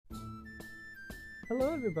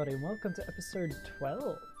Hello everybody, and welcome to episode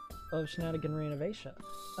 12 of Shenanigan Reinnovation.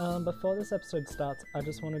 Before this episode starts, I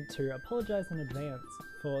just wanted to apologize in advance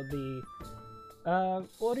for the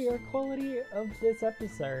audio quality of this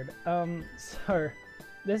episode. So,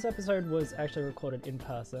 this episode was actually recorded in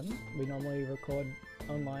person. We normally record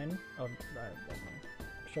online. I'm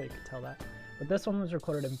sure you could tell that. But this one was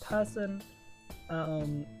recorded in person,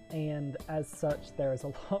 and as such, there is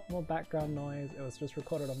a lot more background noise. It was just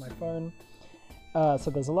recorded on my phone.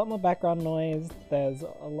 So there's a lot more background noise, there's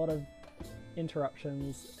a lot of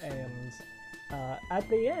interruptions, and at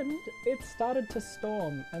the end, it started to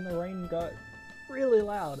storm, and the rain got really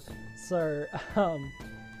loud. So,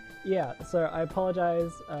 yeah, so I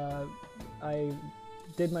apologize. I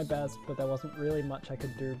did my best, but there wasn't really much I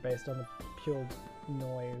could do based on the pure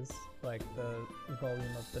noise, like the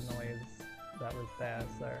volume of the noise that was there,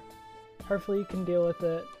 so hopefully you can deal with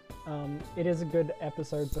it. It is a good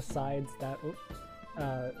episode besides that.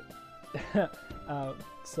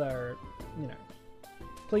 So, you know,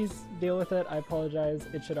 please deal with it. I apologize.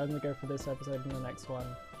 It should only go for this episode and the next one,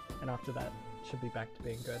 and after that, it should be back to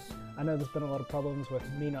being good. I know there's been a lot of problems with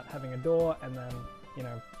me not having a door and then, you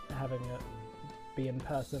know, having it be in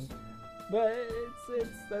person, but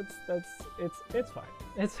it's fine.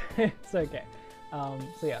 It's okay.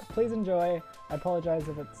 So yeah, please enjoy. I apologize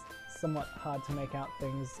if it's somewhat hard to make out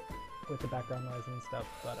things with the background noise and stuff,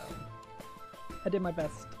 but I did my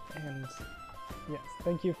best, and yes,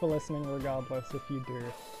 thank you for listening regardless if you do.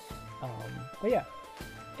 But yeah,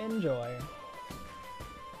 enjoy.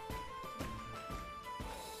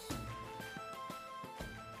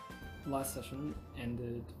 Last session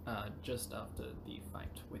ended just after the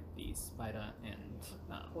fight with the spider and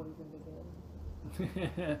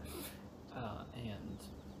and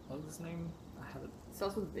what was his name? I have it.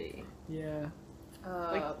 Starts with B. Yeah.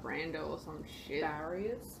 Like Brando or some shit.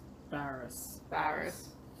 Barriers? Barris.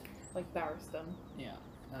 Like Barristan. Yeah.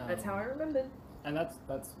 That's how I remembered. And that's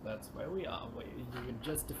where we are. You were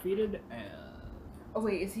just defeated and Oh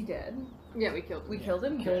wait, is he dead? Yeah, we killed him. We killed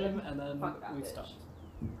him? killed him, and then Fuck that we bitch. stopped.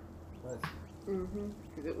 Mm-hmm.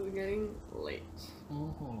 Because it was getting late.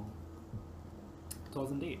 Mm-hmm. It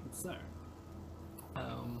was indeed. So,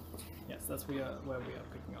 yes, that's where we are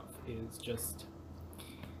picking up. Is just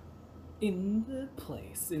in the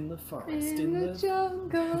place, in the forest, in the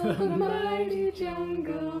jungle, the mighty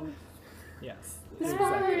jungle. Yes. The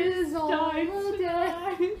exactly. spiders all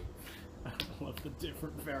dead. I love the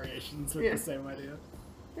different variations with Yeah. the same idea.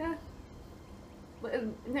 Yeah.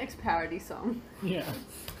 Next parody song. Yeah.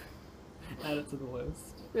 Add it to the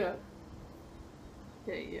list. Yeah.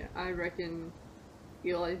 Okay, yeah. I reckon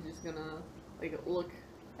Eli's just gonna like look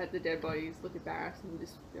at the dead bodies, look at Barris, and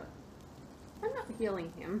just be like, I'm not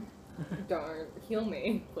healing him. Don't heal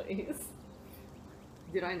me, please.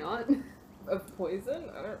 Did I not? Of poison?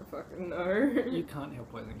 I don't fucking know. You can't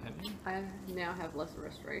help poison, can you? I now have less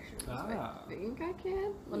restoration. So Ah. I think I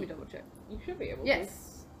can. Let me double check. You should be able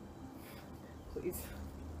Yes. to. Please.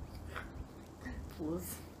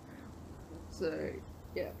 Please. So,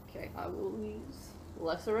 yeah, okay, I will use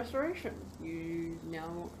lesser restoration. You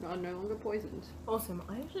now are no longer poisoned. Awesome.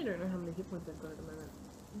 I actually don't know how many hit points I've got at the moment.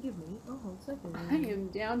 Give me a whole second. I am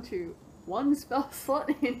down to one spell slot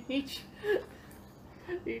in each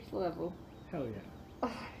level. Hell yeah.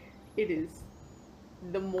 It is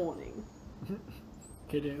the morning.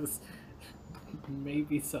 It is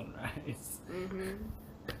maybe sunrise. Mm-hmm.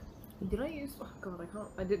 Did I use? Oh god, I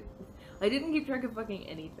can't. I didn't keep track of fucking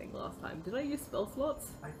anything last time. Did I use spell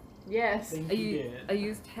slots? Yes. Think I you used. did. I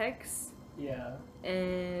used Hex Yeah.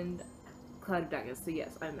 and Cloud of Daggers. So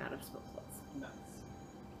yes, I'm out of spell slots. Nice.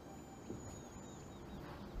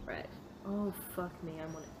 Right. Oh fuck me,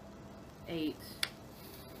 I'm on 8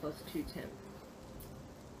 plus 2 temp.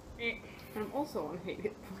 I'm also on 8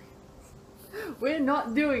 hit points. We're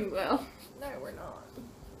not doing well. No, we're not.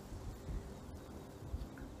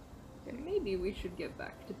 Maybe we should get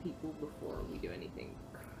back to people before we do anything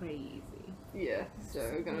crazy. Yeah, so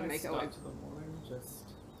we're gonna make our way. start to the morning,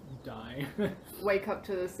 just die. Wake up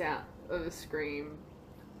to the sound of a scream,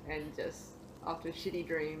 and just after shitty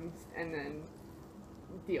dreams, and then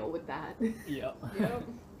deal with that. Yep. Yep.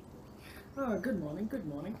 Oh, good morning, good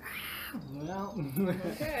morning. Well,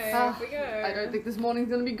 Okay, Ah, off we go. I don't think this morning's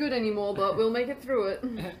gonna be good anymore, but we'll make it through it.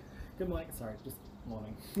 good morning, sorry, just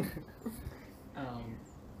morning.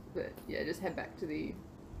 But yeah, just head back to the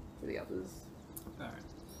others. Alright.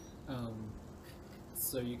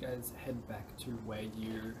 So you guys head back to where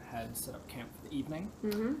you had set up camp for the evening.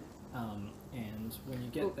 Mm-hmm. And when you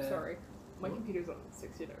get there... Sorry. My computer's on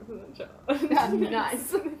 60% charge.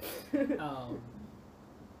 Nice.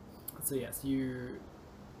 So yes, you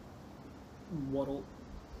Waddle.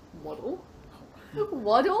 Waddle?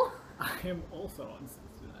 Waddle? I am also on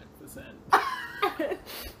 69%.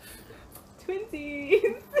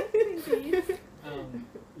 Twinsies! Twinsies!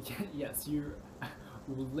 Yes, you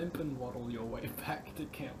will limp and waddle your way back to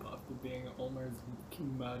camp after being almost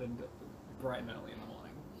murdered bright and early in the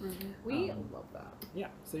morning. We Um, love that. Yeah,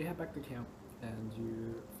 so you head back to camp and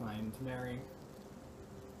you find Mary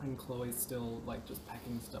and Chloe still like just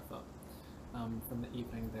packing stuff up from the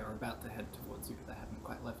evening. They were about to head towards you, but they hadn't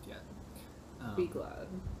quite left yet. Be glad.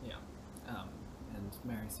 Yeah, and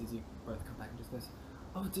Mary sees you both come back and just goes,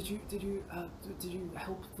 "Oh, did you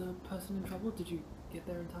help the person in trouble? Did you get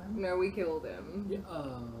there in time?" No, we killed him. Yeah.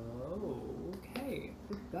 Oh, okay.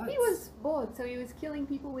 That's... He was bored, so he was killing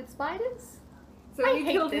people with spiders? So I we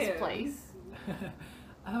hate killed this him. place.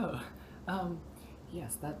 Oh,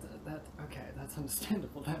 yes, okay, that's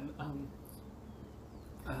understandable then.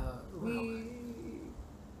 Well, We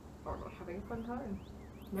are not having a fun time.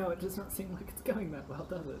 no, it does not seem like it's going that well,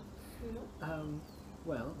 does it?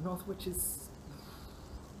 Well, Northwich is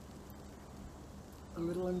a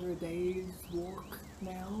little under a day's walk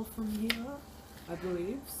now from here, I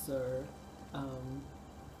believe, so,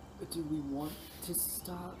 do we want to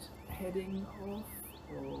start heading off,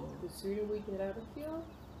 or... The sooner we get out of here,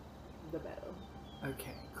 the better.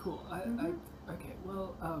 Okay, cool. Okay,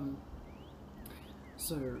 well,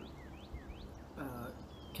 so,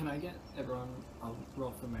 can I get everyone, I'll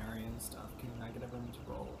roll for Mary and stuff, can I get everyone to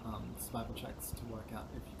roll, survival checks to work out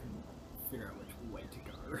if you can figure out which way to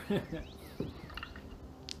go?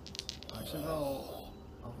 Actually, I'll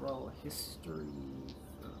roll history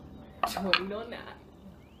for Mary. 20 on that.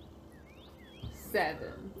 7.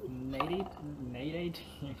 Nate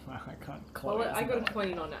 18, wow, I can't Well, close. I got a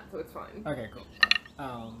 20 on that, so it's fine. Okay, cool.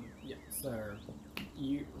 Yeah, so,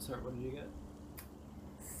 sorry, what did you get?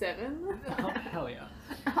 7? Oh, hell yeah.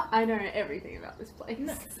 I know everything about this place.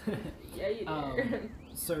 Yeah, you do.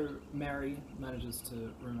 So Mary manages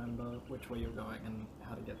to remember which way you're going and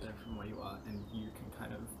how to get there from where you are, and you can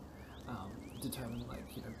kind of determine, like,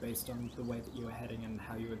 you know, based on the way that you were heading and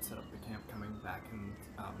how you had set up the camp coming back, and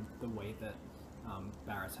the way that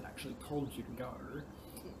Barris had actually told you to go,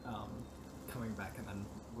 coming back and then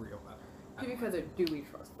real. To be fair though, do we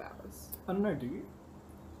trust Barris? I don't know. Do you?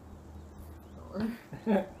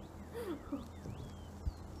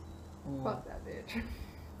 Fuck that bitch.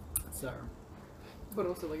 So. But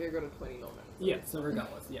also, like, I got a 20 on that. Yeah, so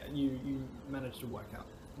regardless, yeah, you managed to work out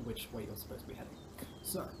which way you're supposed to be heading.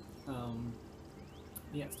 So,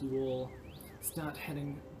 yes, you will start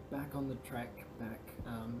heading back on the track back.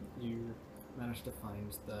 You managed to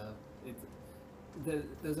find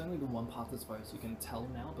there's only the one path as far as you can tell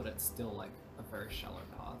now, but it's still like a very shallow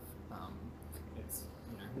path. It's,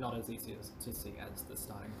 you know, not as easy to see as the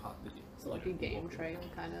starting path that you. So like a game trail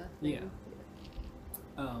kind of Yeah.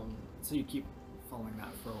 thing. So you keep following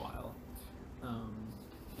that for a while.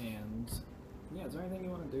 And yeah, is there anything you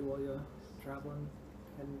want to do while you're traveling,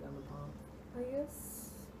 heading down the path? I guess,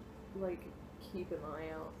 like, keep an eye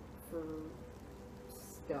out for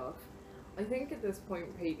stuff. I think at this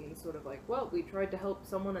point Peyton's sort of like, well, we tried to help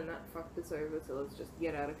someone and that fucked us over, so let's just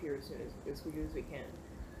get out of here as quickly as we can.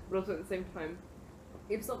 But also at the same time,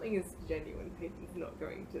 if something is genuine, Peyton's not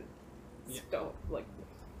going to stop, like,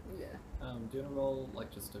 Yeah. Do you want to roll,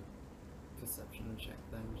 like, just a perception check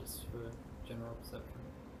then, just for general perception?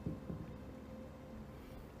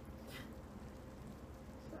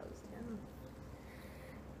 So that was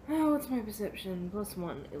 10. Oh, what's my perception? Plus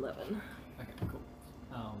 1, 11. Okay, cool.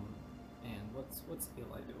 And what's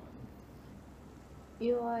Eli doing?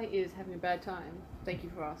 Eli is having a bad time. Thank you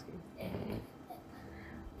for asking.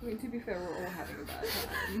 I mean, to be fair, we're all having a bad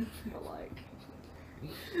time, but like...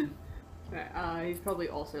 Right, he's probably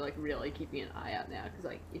also like really keeping an eye out now because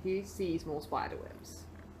like if he sees more spider webs,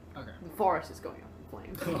 Okay. the forest is going up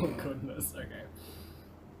in flames. Oh goodness. Okay.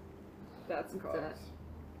 That's That cost.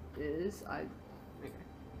 is okay.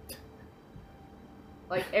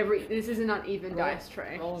 Like this is an uneven dice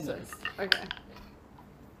tray. roll a So, dice. okay.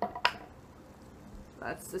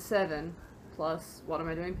 That's the 7 plus what am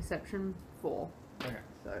I doing? Perception 4. Okay.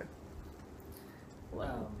 So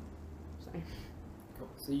 11. Sorry. Cool.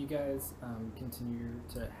 So you guys continue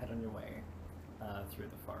to head on your way through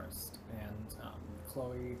the forest, and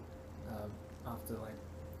Chloe, after like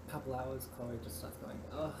a couple hours, Chloe just starts going,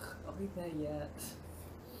 "Ugh, are we there yet?"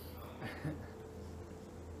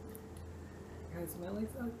 Guys, my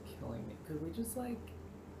legs are killing me. Could we just like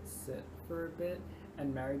sit for a bit?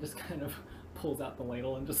 And Mary just kind of pulls out the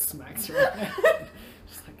ladle and just smacks her on the head.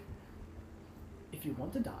 Just like, if you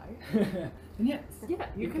want to die, then yes. Yeah,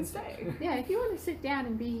 you can stay. Yeah, if you want to sit down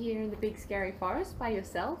and be here in the big scary forest by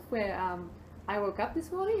yourself, where I woke up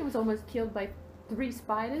this morning and was almost killed by 3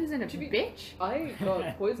 spiders and a To be- bitch. I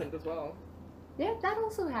got poisoned as well. Yeah, that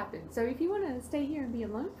also happened. So if you want to stay here and be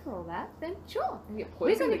alone for all that, then sure. I get We're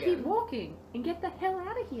poisoned going to again. keep walking and get the hell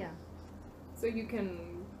out of here. So you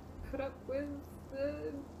can put up with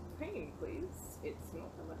the pain, please. It's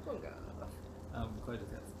not that much longer. Chloe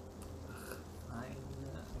just goes, "Ugh, fine,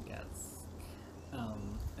 I guess.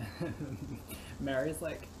 Mary's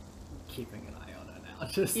like keeping an eye on her now.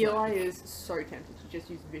 Just Eli like, is so tempted to just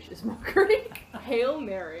use vicious mockery. Hail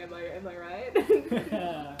Mary, am I right?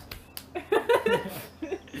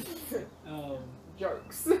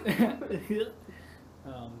 Jokes.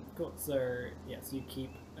 Cool. So yeah, so you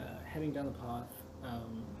keep heading down the path.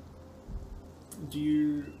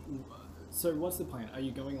 So what's the plan? Are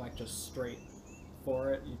you going like just straight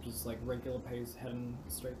for it? You just like regular pace, heading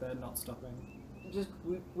straight there, not stopping? Just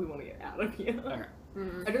we want to get out of here. Okay.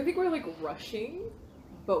 Mhm. I don't think we're like rushing,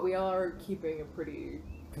 but we are keeping a pretty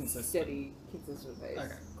Consistent. steady, consistent pace.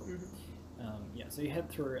 Okay. Cool. Mhm. Yeah. So you head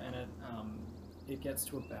through, and it gets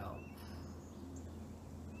to about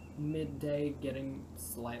midday, getting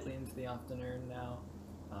slightly into the afternoon now.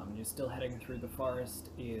 You're still heading through the forest.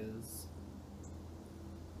 It's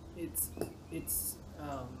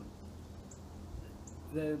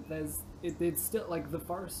still like the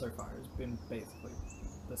forest so far has been basically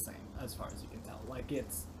the same as far as you can tell. Like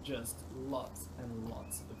it's just lots and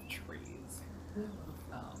lots of trees,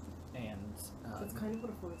 and That's kind of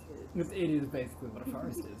what a forest is. it is basically what a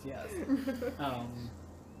forest is. Yes.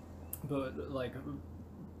 But like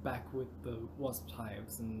back with the wasp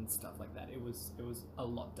hives and stuff like that, it was a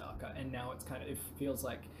lot darker, and now it feels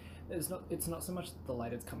like it's not so much the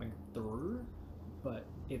light is coming through, but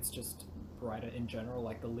it's just brighter in general.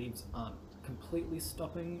 Like the leaves aren't completely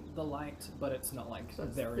stopping the light, but it's not like So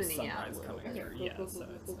it's there is thinning out a sunrise little coming bit. through. Cool, Yeah, cool, so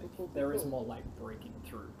cool, it's cool, like cool, cool, there is cool. more light breaking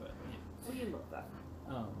through, but We love that.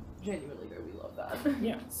 yeah. Genuinely, though, we love that.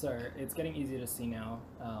 Yeah, so it's getting easier to see now,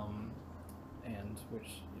 and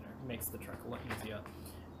which makes the trek a lot easier.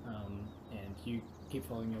 And you keep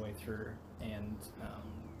following your way through, and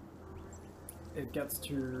it gets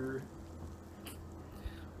to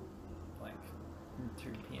like 2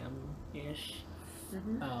 p.m. ish,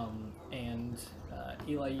 and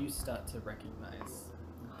Eli, you start to recognize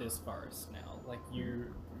this forest now. Like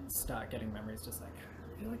you start getting memories, just like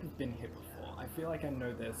I feel like I've been here before. I feel like I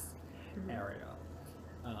know this area,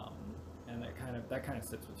 and that kind of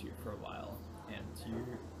sits with you for a while, and you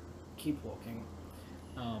keep walking,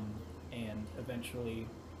 and eventually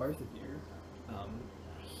both of you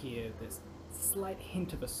hear this slight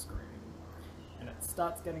hint of a scream, and it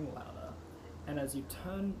starts getting louder, and as you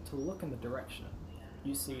turn to look in the direction,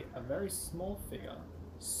 you see a very small figure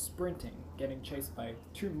sprinting, getting chased by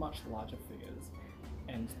 2 much larger figures,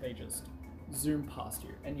 and they just zoom past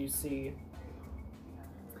you, and you see...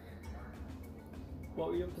 What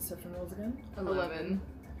were your perception rolls again? 11.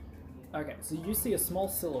 Okay, so you see a small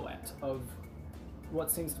silhouette of what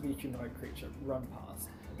seems to be a humanoid creature run past,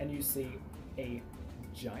 and you see a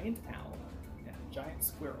giant owl and a giant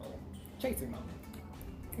squirrel chasing them.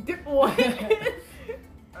 What?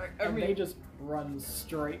 And they just run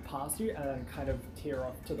straight past you and then kind of tear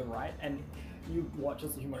off to the right, and you watch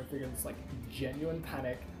as the humanoid figure is like genuine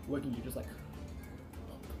panic, looking at you just like,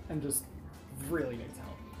 and just really needs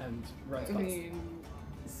help, and runs I past. mean,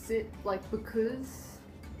 because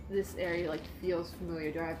this area like feels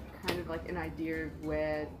familiar, do I have kind of like an idea of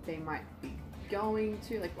where they might be going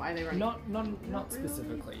to, like why they running? Not Not really?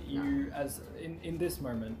 specifically. No. You, as in this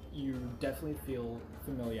moment, you definitely feel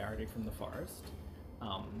familiarity from the forest.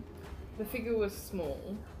 the figure was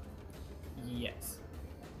small. Yes.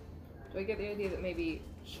 Do I get the idea that maybe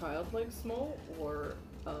childlike small or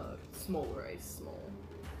smaller ice small?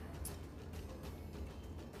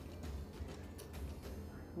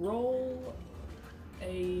 Roll a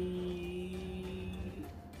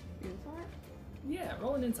Insight? yeah.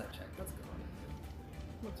 Roll an insight check. That's a good one.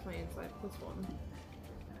 What's my insight? +1.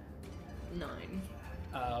 9.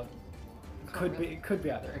 Could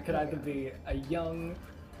be either. It could either be a young,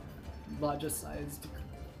 larger sized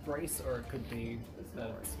race, or it could be a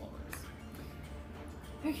smaller race.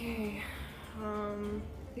 Okay. I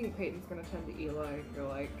think Peyton's gonna turn to Eli and go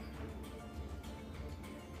like,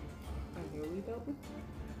 I know we dealt with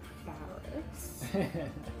Barris,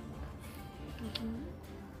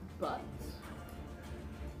 but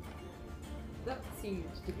that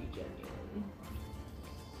seemed to be genuine.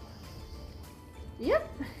 Yep.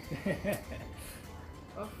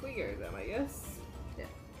 Off we go then, I guess.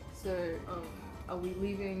 So Are we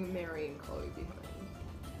leaving Mary and Chloe behind?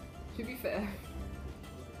 To be fair,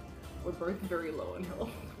 we're both very low on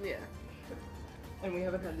health. yeah. And we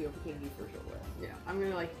haven't had the opportunity for a short rest. Yeah, I'm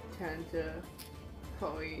gonna like turn to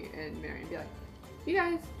Chloe and Mary and be like, you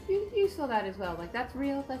guys, you saw that as well. Like, that's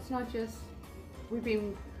real. That's not just we've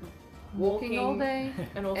been walking all day.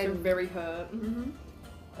 And also And- very hurt. Mm-hmm.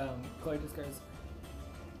 Chloe just goes,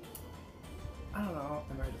 I don't know.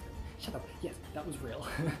 And Mary just goes, shut up. Yes, that was real.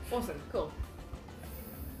 Awesome, cool.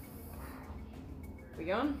 We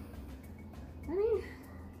going? I mean,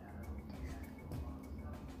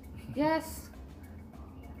 yes.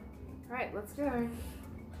 Alright, let's go.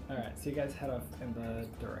 Alright, so you guys head off in the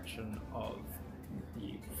direction of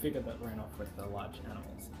the figure that ran off with the large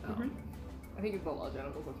animals. I think it's the large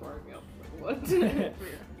animals that's worrying me up. Like, what?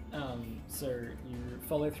 So you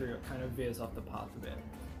follow through, it kind of veers off the path a bit,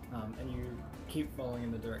 and you keep following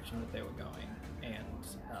in the direction that they were going, and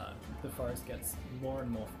the forest gets more and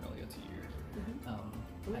more familiar to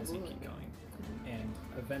you as you keep going, and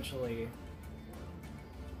eventually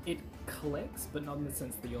it clicks, but not in the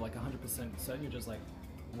sense that you're like 100% certain. You're just like,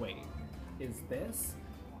 wait, is this?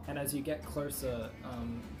 And as you get closer,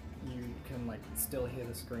 you can like still hear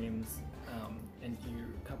the screams, and you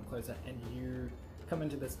come closer, and you come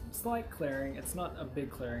into this slight clearing. It's not a big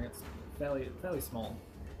clearing, it's fairly small,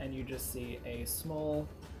 and you just see a small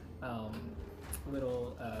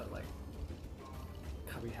little like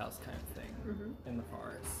cubby house kind of thing in the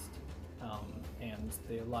forest, and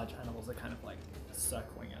the large animals are kind of like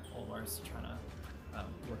circling it, almost trying to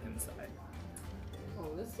look inside.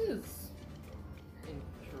 Oh, this is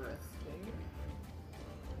interesting.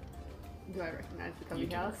 Do I recognize the You cubby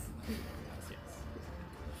do house? Yes.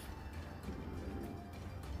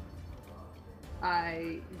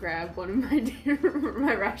 I grab one of my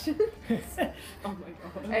my rations, Oh my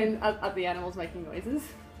god. and are the animals making noises?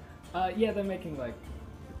 Yeah, they're making like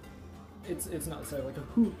it's not so like a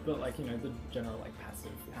hoot, but like, you know, the general like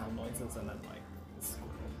passive owl noises, and then like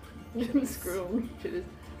squirrel. Squirrel chitters.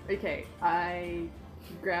 Okay, I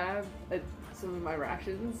grab some of my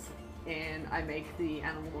rations and I make the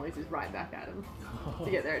animal noises right back at them to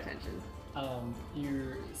get their attention.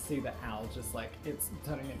 You see the owl just like it's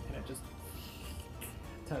turning in, and it just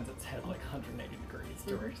turns its head like 180 degrees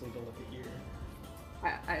directly to look at you.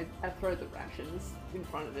 I throw the rations in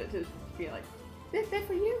front of it to be like, they're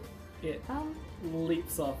for you. It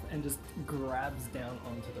leaps off and just grabs down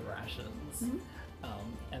onto the rations,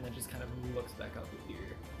 and then just kind of looks back up at you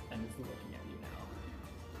and is looking at you now.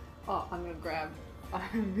 Oh, I'm gonna grab.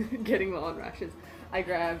 I'm getting low on rations. I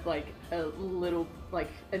grab like a little, like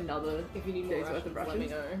another. If you need more day's worth of rations, let me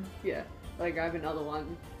rations. know. Yeah, but I grab another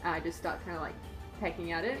one and I just start kind of like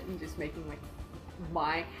pecking at it and just making like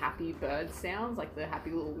my happy bird sounds, like the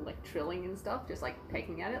happy little like trilling and stuff, just like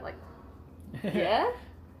pecking at it, like yeah,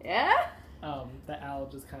 yeah. The owl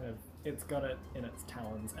just kind of, it's got it in its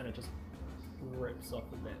talons, and it just rips off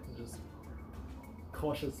a bit and just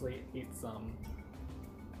cautiously eats some,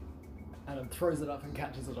 and then throws it up and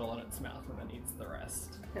catches it all in its mouth, and then eats the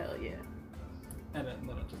rest. Hell yeah. And then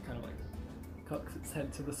it just kind of like cocks its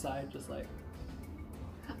head to the side, just like,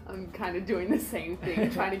 I'm kind of doing the same thing,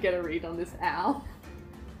 trying to get a read on this owl.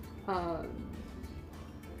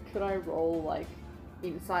 Could I roll like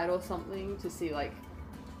insight or something to see like,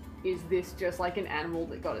 is this just like an animal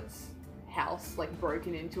that got its house like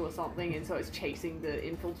broken into or something, and so it's chasing the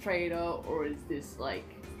infiltrator, or is this like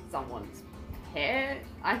someone's pet?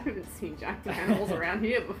 I haven't seen giant animals around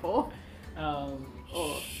here before. Or-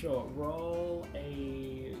 Sure, roll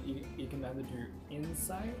a, you can either do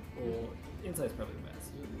insight, or insight's probably the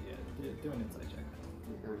best. Yeah, do an insight check.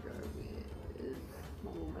 I'm gonna go with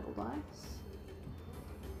my little metal dice.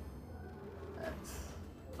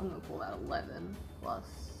 I'm gonna pull that 11 plus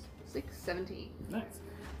 6, 17. Nice.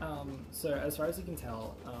 So as far as you can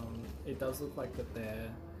tell, it does look like that their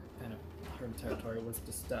kind of home territory was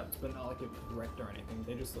disturbed, but not like it was wrecked or anything.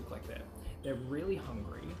 They just look like they're really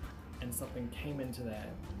hungry, and something came into their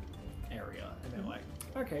area, and they're like,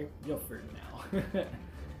 okay, you're food now.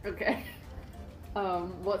 Okay.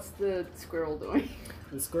 What's the squirrel doing?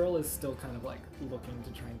 The squirrel is still kind of like looking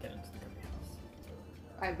to try and get into the cubby house.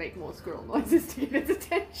 I make more squirrel noises to get its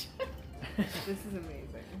attention. This is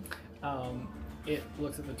amazing. It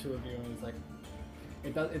looks at the two of you and is like,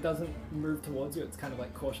 it doesn't move towards you. It's kind of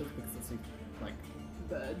like cautious because it's like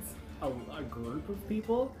Birds. a group of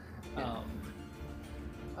people.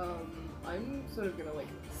 I'm sort of gonna like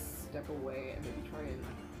step away and maybe try and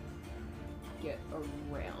get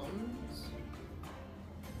around.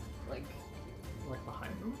 Like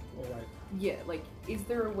behind them, or like Yeah, like, is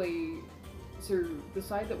there a way? So the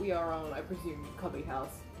side that we are on, I presume cubby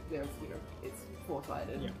house. There's, it's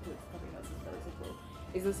four-sided. Yeah. With cubby house is very simple.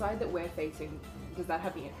 Is the side that we're facing? Does that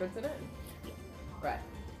have the entrance in it? Yeah. Right.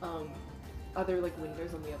 Are there like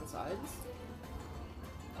windows on the other sides?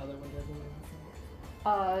 Other windows in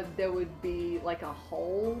the There would be like a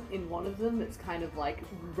hole in one of them that's kind of like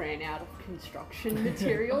ran out of construction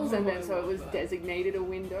materials, and then so it was designated a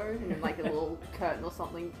window, and then like a little curtain or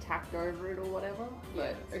something tacked over it or whatever.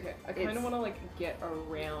 Yeah. But Okay. I kind it's- of want to like get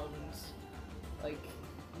around like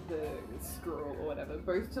the scroll or whatever,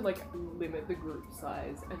 both to like limit the group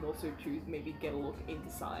size and also to maybe get a look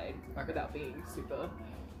inside Okay. without being super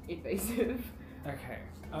invasive. Okay.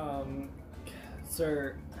 So,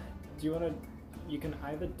 do you want to? You can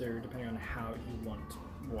either do, depending on how you want to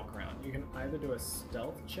walk around. You can either do a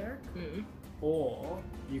stealth check, or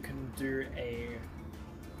you can do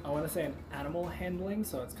I want to say an animal handling.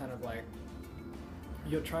 So it's kind of like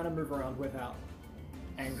you're trying to move around without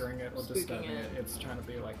angering it or Spooking disturbing it. it. It's trying to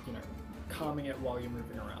be like calming it while you're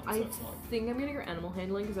moving around. So I it's not. think I'm gonna go animal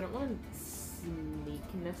handling because I don't want to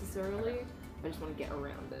sneak necessarily. I just want to get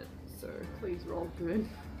around it. So please roll good.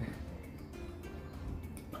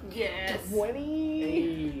 Yes.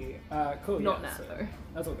 20. Cool. not yeah, that so- though.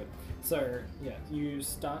 That's all good. So yeah, you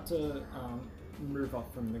start to move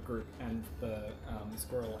off from the group, and the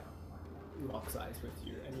squirrel locks eyes with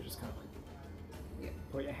you, and you just kind of like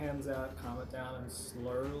put your hands out, calm it down, and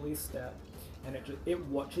slowly step. And it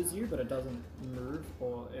watches you, but it doesn't move,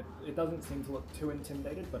 or it doesn't seem to look too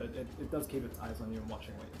intimidated, but it does keep its eyes on you and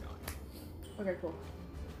watching where you're going. Okay, cool.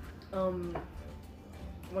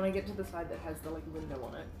 When I get to the side that has the like window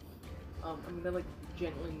on it, I'm gonna like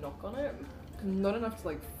gently knock on it. Not enough to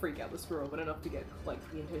like freak out the squirrel, but enough to get like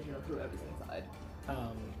the attention of whoever's inside.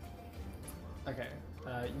 Okay.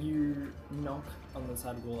 You knock on the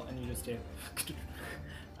side of the wall, and you just hear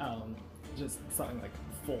just something like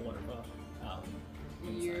fall over.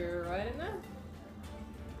 Inside. You're right in there.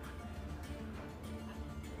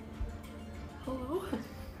 Hello.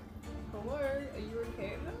 Hello, are you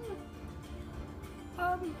okay now?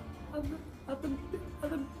 Are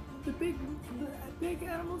the big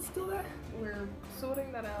animals still there? We're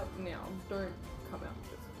sorting that out now. Don't come out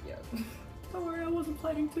just yet. Don't worry, I wasn't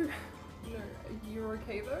planning to. No, you're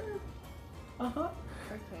okay though? Uh-huh.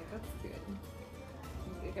 Okay, that's good.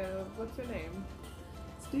 What's your name?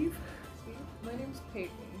 Steve? Steve? My name's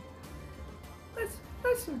Peyton.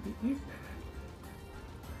 Nice to meet you.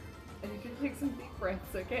 And you should take some deep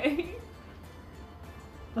breaths, okay?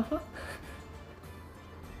 Uh-huh.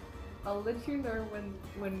 I'll let you know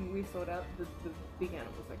when we sort out the big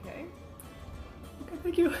animals, okay? Okay,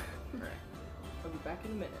 thank you. Alright. I'll be back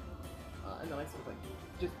in a minute. And then I sort of like,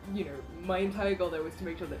 just, my entire goal there was to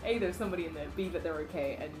make sure that A, there's somebody in there, B, that they're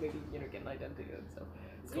okay, and maybe, get an identity and stuff.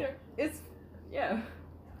 So, Cool. it's, yeah.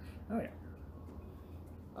 Oh yeah.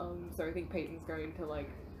 So I think Peyton's going to, like,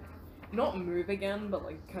 not move again, but,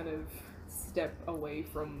 like, kind of step away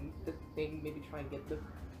from the thing, maybe try and get the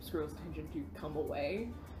squirrel's attention to come away.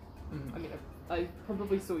 Mhm. I mean, I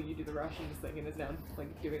probably saw you do the rations thing and is now,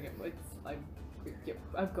 like, doing it.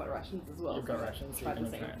 I've got rations as well. You've got so rations, so Try you're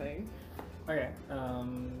the gonna same try thing. Okay.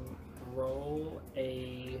 Roll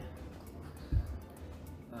a.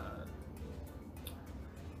 I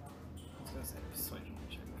was gonna say persuasion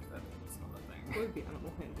check. That's not a thing. Would be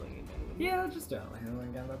animal handling again. Yeah, just do it. Handling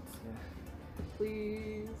again. That's yeah.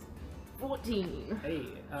 Please. 14. Hey,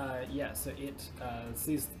 yeah, so it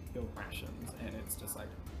sees your rations, and it's just like,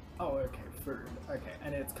 oh, okay, food, okay,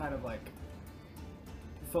 and it's kind of like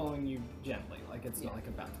following you gently, like it's not like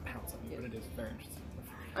about to pounce on you, but it is very interested in the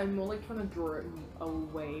food. I'm more like trying to draw it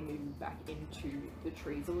away, maybe back into the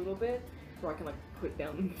trees a little bit, where I can like put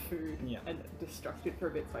down the food and distract it for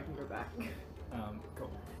a bit so I can go back.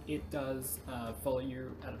 Cool. It does follow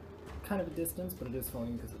you at a kind of a distance, but it is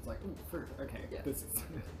following you because it's like, ooh, fruit, okay, this is the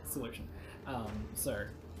solution. So,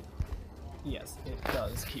 yes, it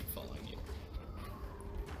does keep following you.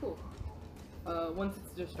 Cool. Once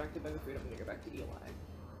it's distracted by the food, I'm gonna go back to Eli.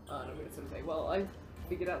 And I'm gonna sort of say, well, I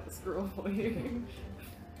figured out the squirrel for you.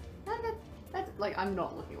 That's like, I'm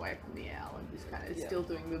not looking away from the owl. I'm just kind of still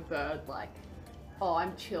doing the bird, like, oh,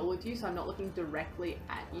 I'm chill with you, so I'm not looking directly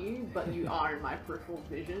at you, but you are in my peripheral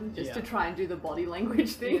vision, just to try and do the body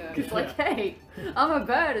language thing. Because, like, hey, I'm a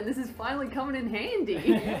bird, and this is finally coming in handy.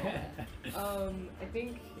 I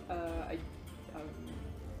think, I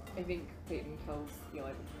think Peyton tells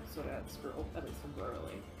Eli to sort out the squirrel, at least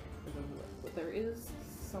temporarily. But there is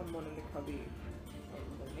someone in the cubby,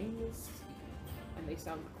 and their name is Steve. And they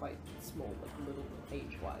sound quite small, like little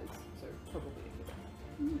age-wise, so probably a kid.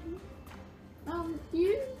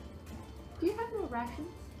 Do you have more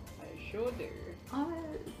rations? I sure do.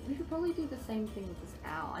 We should probably do the same thing with this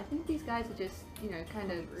owl. I think these guys are just,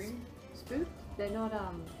 kind of spooked. They're not,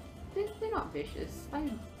 they're not vicious.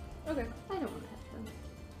 Okay. I don't want to hurt them.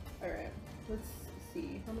 Alright. Let's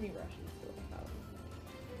see, how many rations do I have?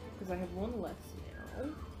 Because I have one less now.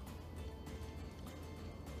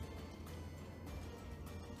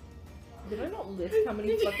 Did I not list how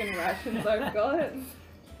many fucking rations I've got?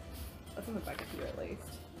 That's on the back of here at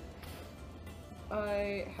least.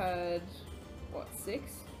 I had, what, 6?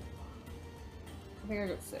 I think I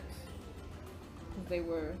got 6. 'Cause they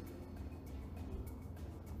were...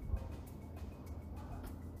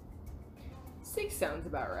 Six sounds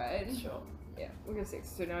about right. Sure. Yeah, we got 6,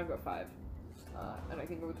 so now I've got 5. And I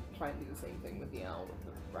think I would try and do the same thing with the owl with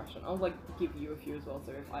the ration. I'll like give you a few as well,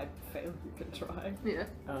 so if I fail, you can try. Yeah.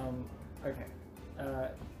 Okay.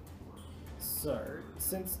 So,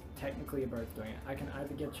 since technically you're both doing it, I can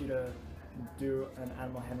either get you to do an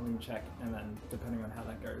animal handling check, and then, depending on how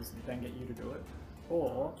that goes, then get you to do it,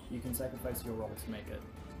 or you can sacrifice your roll to make it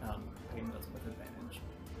painless with advantage.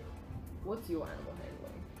 What's your animal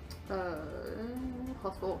handling?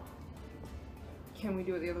 +4. Can we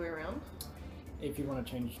do it the other way around? If you want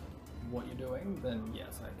to change what you're doing, then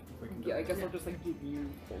yes, we can do Yeah, I it. guess I'll just like give you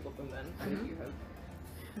all of them then. So that you have.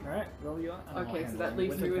 Alright, roll your animal Okay, so that handling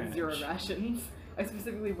leaves me with 0 advantage. rations. I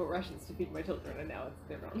specifically bought rations to feed my children, and now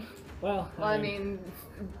they're gone. Well, I mean,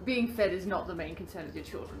 being fed is not the main concern of your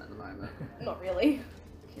children at the moment. Not really.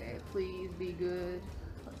 Okay, please be good.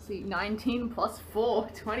 Let's see, 19 plus 4,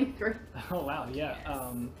 23. oh wow, yeah.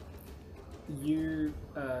 You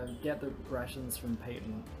get the rations from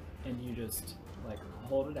Peyton, and you just like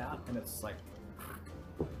hold it out, and it's like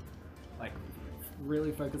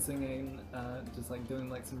really focusing in, just like doing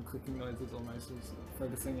like some clicking noises almost, just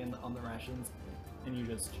focusing in on the rations, and you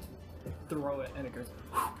just throw it, and it goes,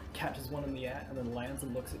 catches one in the air, and then lands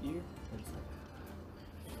and looks at you, and, just like,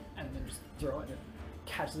 and then just throw it, and it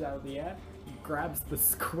catches out of the air, grabs the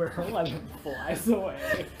squirrel, and then flies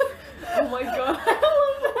away. Oh my god, I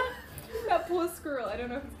love that! That poor squirrel. I don't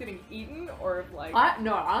know if it's getting eaten or if like...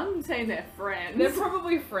 No, I'm saying they're friends. They're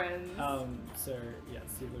probably friends. So yes,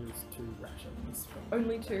 you lose 2 rations from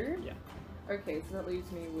Only 2? Yeah. Okay, so that leaves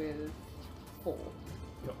me with 4.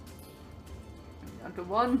 Cool. Down to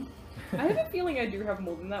 1. I have a feeling I do have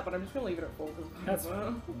more than that, but I'm just gonna leave it at 4 because That's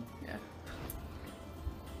fine. Yeah.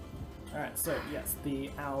 Alright, so yes,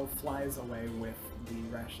 the owl flies away with the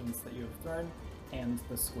rations that you have thrown, and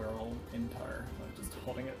the squirrel in tow, just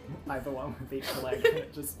holding it either one with each leg, and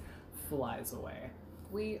it just flies away.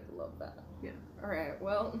 We love that. Yeah. Alright,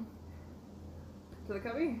 well, to the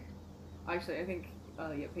cubby? Actually, I think,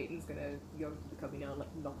 yeah, Peyton's gonna go to the cubby now and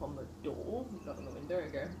like knock on the door, knock on the window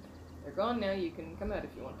and go, they're gone now, you can come out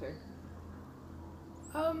if you want to.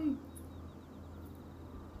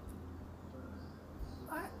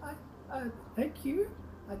 Thank you.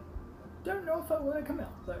 I don't know if I want to come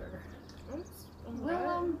out though.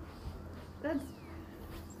 Well, that's...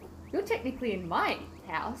 You're technically in my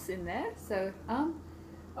house in there, so,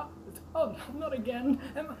 Oh, not again.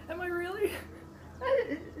 Am I really?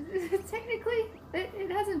 technically,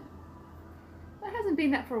 it hasn't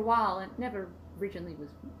been that for a while, and never originally was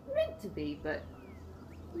meant to be, but,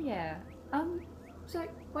 yeah. So,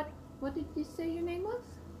 what did you say your name was?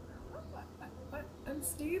 I'm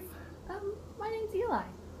Steve. My name's Eli.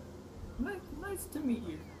 Nice to meet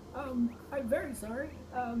you. I'm very sorry.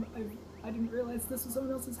 I didn't realize this was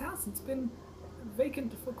someone else's house. It's been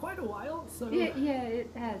vacant for quite a while, so... Yeah,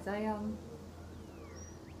 it has. I,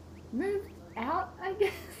 moved out, I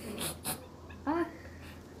guess.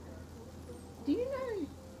 Do you know...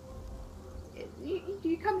 Do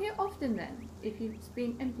you come here often then? If it's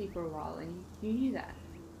been empty for a while and you knew that?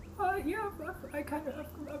 Yeah, I've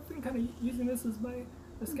been kind of using this as my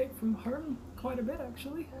escape from home quite a bit,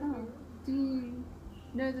 actually. Oh, do you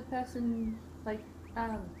know the person, like,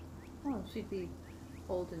 oh, she'd be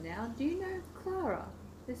older now. Do you know Clara?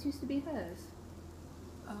 This used to be hers.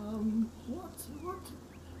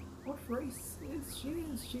 What race is she?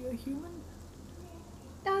 Is she a human?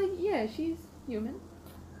 Yeah, she's human.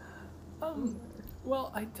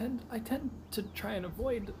 Well, I tend to try and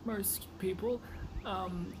avoid most people.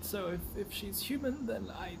 So if she's human,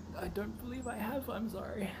 then I don't believe I have. I'm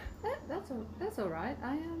sorry. That's all right.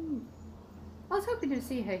 I was hoping to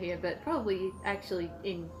see her here, but probably actually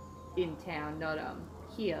in town, not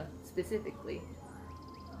here specifically.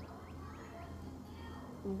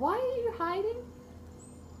 Why are you hiding?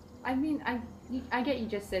 I mean, I get you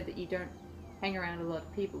just said that you don't hang around a lot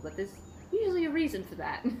of people, but there's usually a reason for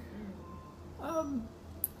that.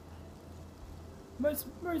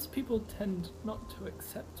 Most people tend not to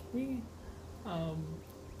accept me. I'm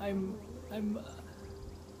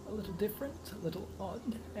a little different, a little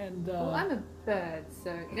odd, and Well, I'm a bird,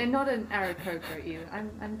 so and not an Aarakocra either.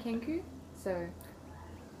 I'm Kenku, so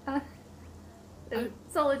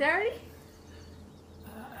solidarity.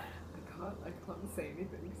 can't say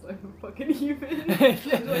anything because I'm a fucking human.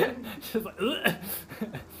 She's like,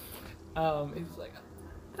 ugh. He's like,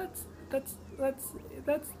 that's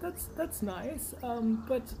nice.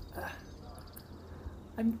 But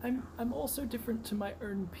I'm also different to my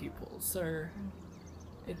own people, so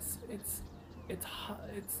it's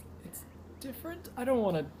different. I don't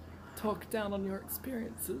want to talk down on your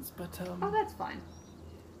experiences, but Oh, that's fine.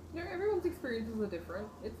 No, everyone's experiences are different.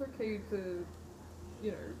 It's okay to,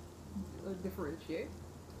 you know, differentiate.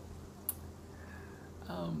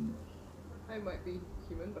 I might be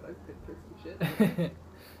human, but I've been through some shit.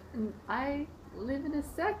 I live in a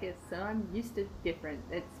circus, so I'm used to different.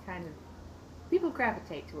 It's kind of people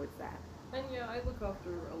gravitate towards that. And yeah, I look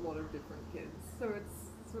after a lot of different kids, so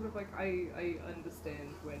it's sort of like I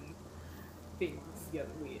understand when things get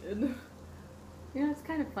weird. You know, it's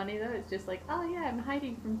kind of funny though. It's just like, oh yeah, I'm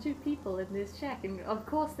hiding from two people in this shack, and of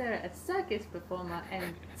course they're a circus performer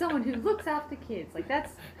and someone who looks after kids. Like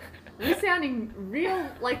we're sounding real,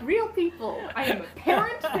 like real people. I am a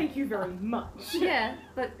parent, thank you very much. Yeah,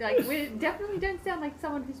 but like we definitely don't sound like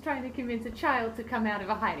someone who's trying to convince a child to come out of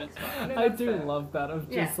a hiding spot. No, I that's do fair. love that of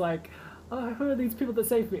just Yeah. like, oh, who are these people that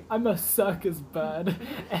save me? I'm a circus bird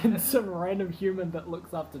and some random human that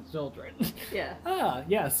looks after children. Yeah. Ah,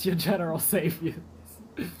 yes, your general saviors.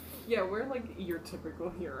 Yeah, we're like your typical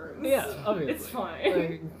heroes. Yeah, obviously. It's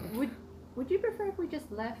fine. Like, Would you prefer if we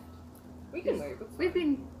just left? We can leave. It's We've fine.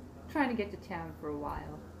 been trying to get to town for a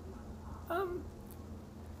while.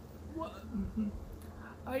 what?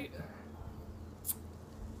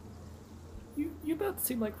 You both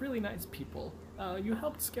seem like really nice people. You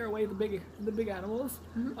helped scare away the big animals.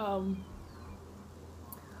 Mhm.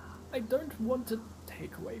 I don't want to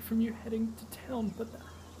take away from you heading to town, but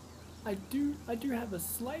I do have a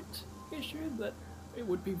slight issue that it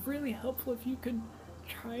would be really helpful if you could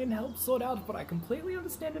try and help sort out, but I completely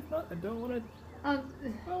understand if not. I don't want to.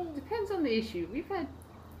 Depends on the issue. We've had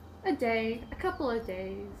a couple of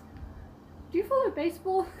days. Do you follow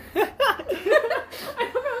baseball? I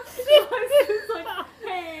love how it's like,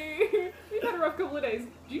 hey, we've had a rough couple of days.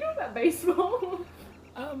 Do you know about baseball?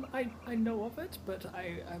 I know of it, but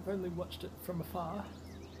I've only watched it from afar.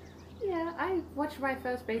 Yeah, I watched my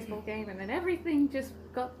first baseball game and then everything just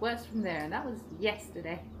got worse from there, and that was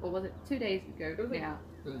yesterday. Or was it 2 days ago was like- now?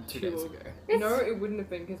 2 days ago. No, it wouldn't have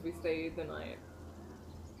been because we stayed the night.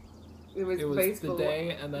 It was It was baseball. the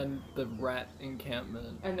day, and then the rat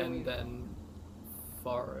encampment, And and then then, we-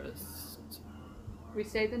 forest. We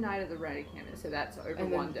stayed the night at the Red Encampment, so that's over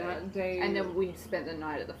and one then day. that day. And then we spent the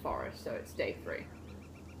night at the forest, so it's day 3.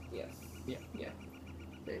 Yes.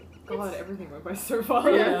 So God, it's, everything went by so fast.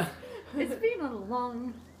 Yeah. it's been a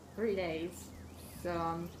long 3 days.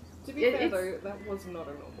 So To be It- fair it's- though, that was not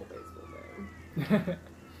a normal baseball game.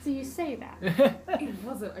 so you say that. It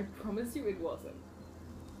wasn't. I promise you, it wasn't.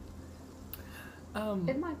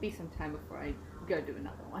 It might be some time before I go do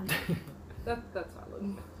another one. That's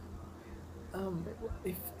valid.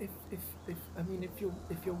 if I mean,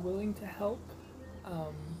 if you're willing to help,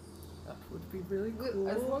 that would be really cool.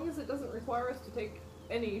 As long as it doesn't require us to take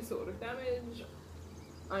any sort of damage,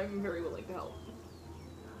 I'm very willing to help.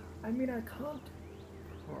 I mean, I can't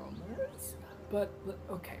promise, but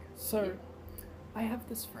okay. So, I have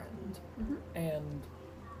this friend, Mhm. and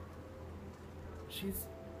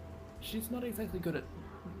she's not exactly good at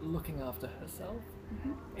looking after herself,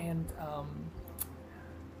 Mhm. and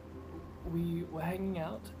we were hanging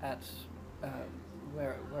out at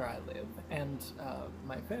where I live, and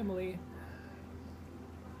my family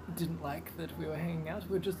didn't like that we were hanging out.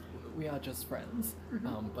 We are just friends,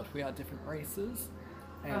 Mhm. but we are different races,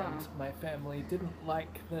 and Oh. my family didn't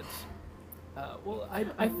like that. Well, I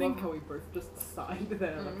I think love how we both just sighed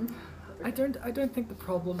there. like, Mm. I don't think the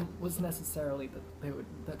problem was necessarily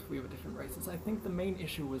that we were different races. I think the main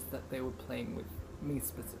issue was that they were playing with me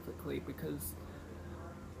specifically because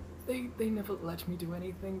they never let me do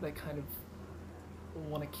anything. They kind of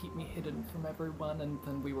want to keep me hidden from everyone, and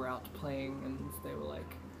then we were out playing, and they were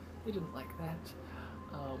like, they didn't like that.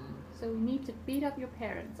 So we need to beat up your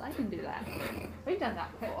parents. I can do that. We've done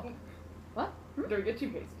that before. What? Don't get too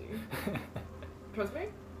hasty. Trust me,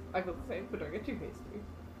 I feel the same, but don't get too hasty.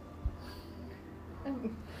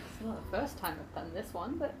 It's not the first time I've done this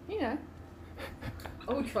one, but you know.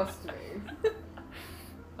 Oh, trust me.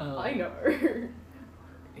 Um, I know.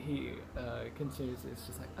 He continues. It's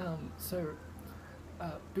just like, so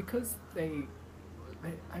because they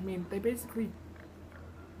basically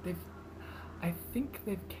I think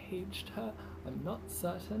they've caged her. I'm not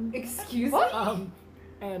certain. Excuse What? me?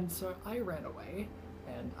 And so I ran away,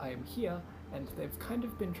 and I am here, and they've kind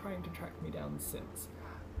of been trying to track me down since.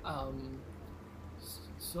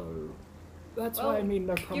 So That's Well, why I mean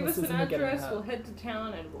no Give us promises an in the getting address, hurt. we'll head to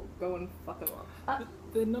town, and we'll go and fuck them up. But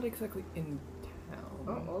they're not exactly in Oh,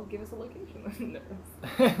 town. well, give us a location.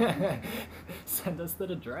 No. Send us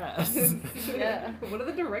that address. Yeah. What are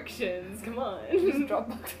the directions? Come on. Just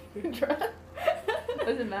Dropbox address.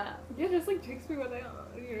 Where's the map? Yeah, just like text me where they are.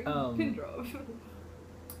 You know, pin drop.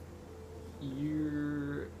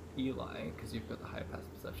 You're Eli, because you've got the high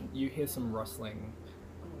passive perception. You hear some rustling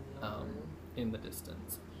in the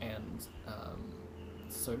distance, and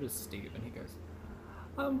so does Steve, and he goes,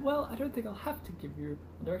 well, I don't think I'll have to give you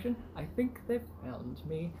a direction. I think they've found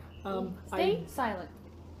me. Stay silent.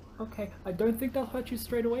 Okay, I don't think they'll hurt you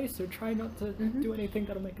straight away, so try not to do anything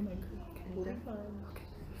that'll make them angry. We'll be Okay.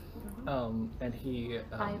 fine. And he,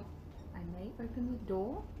 I may open the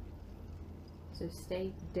door, so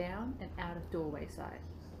stay down and out of doorway side.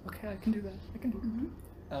 okay, I can do that. I can do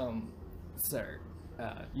that. So,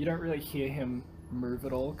 you don't really hear him move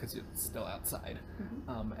at all because it's still outside.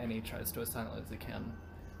 And he tries to as silently as he can.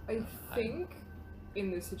 I think in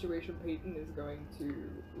this situation, Peyton is going to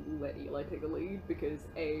let Eli take the lead because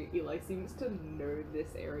Eli seems to know this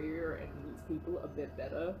area and these people a bit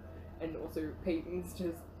better, and also Peyton's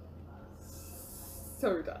just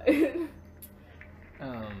so tired.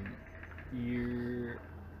 You,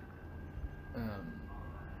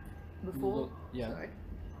 Before, yeah. sorry,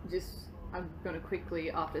 I'm gonna quickly,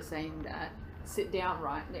 after saying that, sit down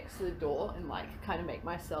right next to the door and like kind of make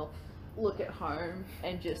myself look at home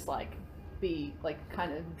and just like be like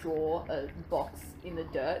kind of draw a box in the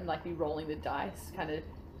dirt and like be rolling the dice, kind of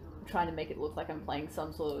trying to make it look like I'm playing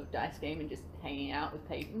some sort of dice game and just hanging out with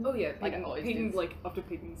Peyton. Oh yeah, Like I Peyton, always Peyton do. like after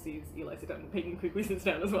Peyton sees Eli sit down, Peyton quickly sits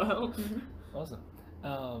down as well. Awesome.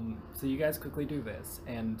 So you guys quickly do this,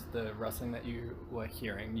 and the rustling that you were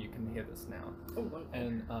hearing, you can hear this now. Oh, wonderful.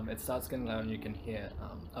 And it starts getting loud, and you can hear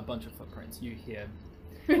a bunch of footprints. You hear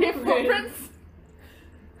Footprints.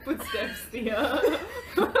 Footsteps, dear.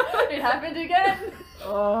 It happened again.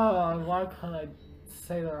 oh, why can't I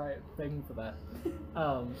say the right thing for that?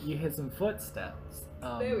 You hear some footsteps.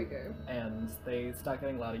 There we go. And they start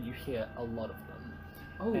getting louder. You hear a lot of them.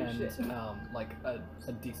 Oh and, shit. like a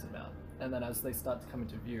decent amount. And then as they start to come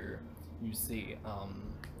into view, you see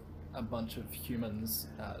a bunch of humans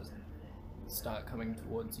start coming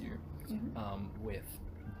towards you with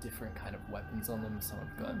different kind of weapons on them. Some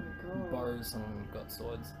have got bows, some of them have got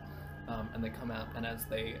swords. And they come out, and as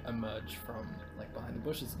they emerge from like behind the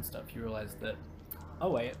bushes and stuff, you realize that,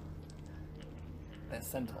 oh wait, they're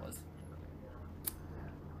centaurs.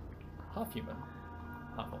 Half human,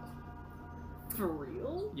 half elf. For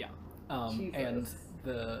real? Yeah. And Jesus.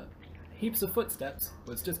 the heaps of footsteps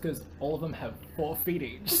was just because all of them have 4 feet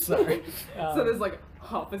each. So, So there's like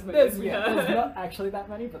half as many there's, as we yeah, have. there's not actually that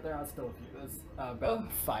many, but there are still a few. There's about Oh.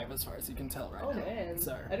 5 as far as you can tell right Oh now. man,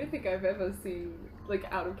 So, I don't think I've ever seen, like,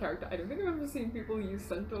 out of character, I don't think I've ever seen people use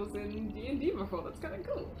centaurs in D&D before. That's kind of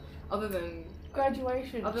cool. Other than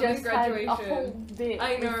Graduation. Other than just had a graduation. whole bit.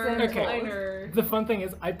 I with know, centaurs. Okay. I know. the fun thing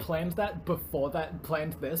is, I planned that before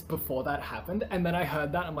that happened, and then I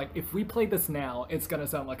heard that, I'm like, if we play this now, it's gonna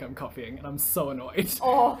sound like I'm copying, and I'm so annoyed.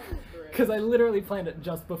 Oh, Because I literally planned it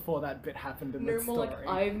just before that bit happened in No the more story. like,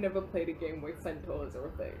 I've never played a game where centaurs are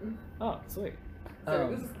a thing. Oh, sweet. So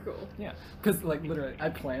this is cool. Yeah, because like literally, I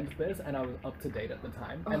planned this and I was up to date at the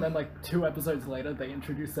time, and then like 2 episodes later, they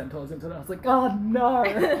introduced centaurs into it. I was like, oh no!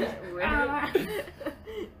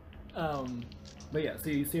 But yeah, so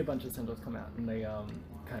you see a bunch of centaurs come out, and they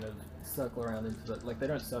kind of circle around into the they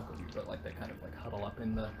don't circle you, but like they kind of like huddle up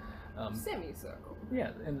in the Semicircle.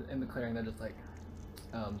 yeah in the clearing. They're just like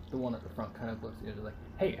the one at the front kind of looks at you and is like,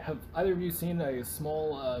 hey, have either of you seen a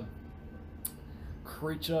small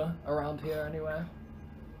creature around here anywhere?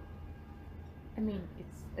 I mean,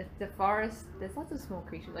 it's the forest. There's lots of small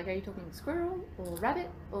creatures. Like, are you talking squirrel or rabbit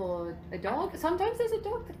or a dog? Sometimes there's a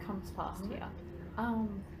dog that comes past here.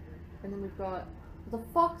 And then we've got the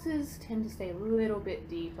foxes tend to stay a little bit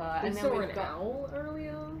deeper. We And then saw we've an got owl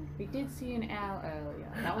earlier. we did see an owl earlier.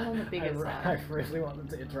 That was on the bigger I side. really wanted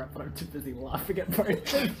to interrupt, but I'm too busy laughing at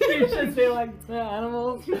both. You should be like, they're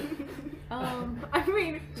animals. I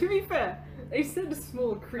mean, to be fair, they said a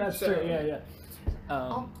small creature. That's true. Yeah.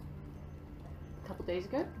 A couple days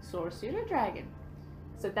ago, saw a pseudo dragon.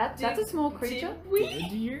 So that's a small creature. Did we?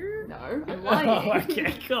 Did you? No, I'm lying. Oh,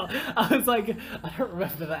 okay, cool. I was like, I don't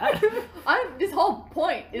remember that. This whole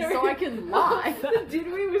point is so I can lie. The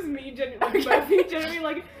did we was me genuinely, Murphy genuinely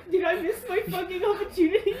like, did I miss my fucking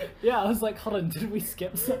opportunity? Yeah, I was like, hold on, did we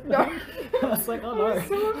skip something? No. I was like, oh I no. was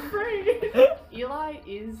so afraid. Eli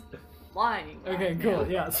is lying. Okay, cool.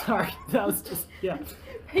 Yeah, sorry. That was just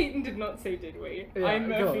Peyton did not say did we. Yeah, I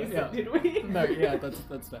Murphy cool, said did we. no. Yeah,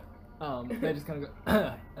 that's fair. They just kind of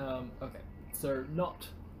go, okay, so not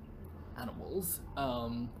animals.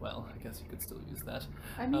 Well, I guess you could still use that.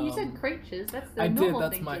 I mean, you said creatures. That's the I did, normal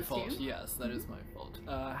that's thing my to fault. assume. Yes, that is my fault.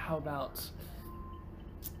 How about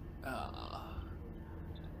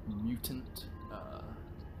mutant,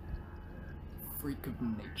 freak of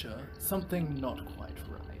nature? Something not quite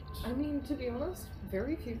right. I mean, to be honest,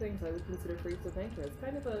 very few things I would consider freaks of nature. It's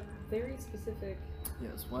kind of a very specific.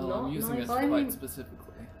 Yes, well, Not I'm using nice. it Well, I quite mean- specifically.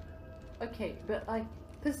 Okay, but like,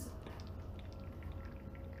 because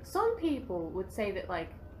some people would say that like,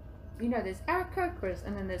 you know, there's Aarakocras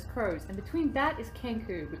and then there's crows, and between that is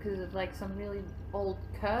Kenku because of like some really old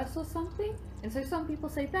curse or something. And so some people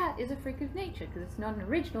say that is a freak of nature because it's not an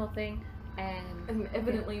original thing, And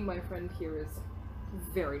evidently, my friend here is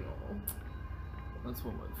very normal. That's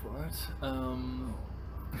one word for it.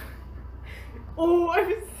 Oh, I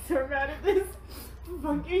was so mad at this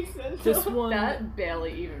fucking sentence. This one- That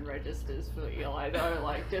barely even registers for Eli though.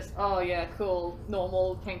 Like, just, oh yeah, cool,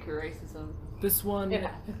 normal Kenku racism. This one It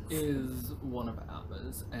happens. is one of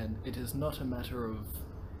ours, and it is not a matter of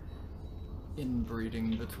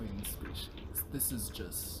inbreeding between species. This is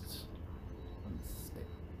just a mistake.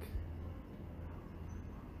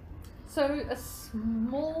 So, a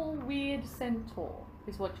small, weird centaur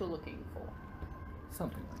is what you're looking for.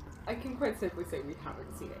 Something like that. I can quite safely say we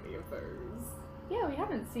haven't seen any of those. Yeah, we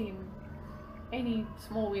haven't seen any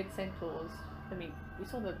small, weird centaurs. I mean, we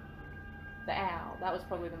saw the owl. That was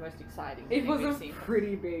probably the most exciting It thing was we've a seen.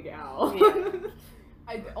 pretty big owl.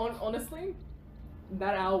 Yeah. Honestly,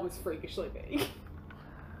 that owl was freakishly big.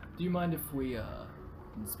 Do you mind if we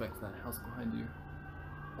inspect that house behind you?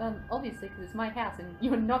 Obviously, because it's my house and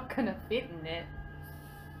you're not gonna fit in it.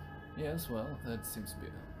 Yes, well, that seems to be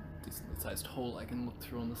a decently sized hole I can look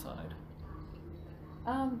through on the side.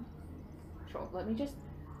 Sure, let me just...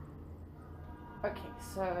 Okay,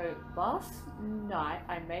 so last night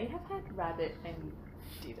I may have had rabbit and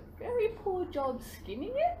did a very poor job skinning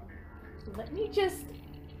it. Let me just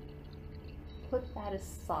put that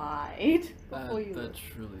aside before you... That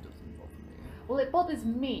truly doesn't bother me. Well, it bothers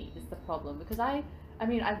me is the problem because I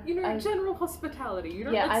mean, You know, I general hospitality. You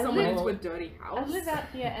don't Yeah, let I someone live- into a dirty house. I live out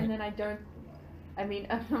here and then I don't... I mean,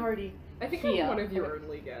 I'm already... I think here. I'm one of your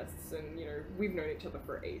only guests, and you know we've known each other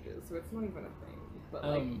for ages, so it's not even a thing. But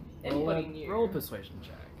like anybody new. Roll a persuasion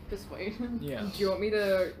check. persuasion. Yeah. Do you want me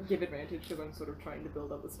to give advantage to them sort of trying to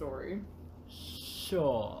build up the story?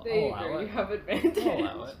 Sure. There you I'll go, allow you it. have advantage. I'll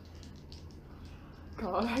allow it.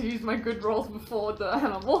 God, I used my good rolls before the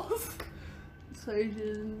animals.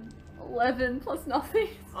 Persuasion 11 plus nothing.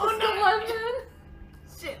 Oh, Plus no. 11.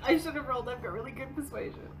 Shit, I should have rolled. I've got really good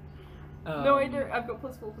persuasion. Um, No, I don't. I've got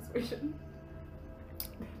plus 4 persuasion.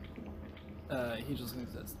 He just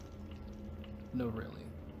looks at says, "No, really,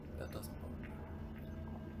 that doesn't bother me.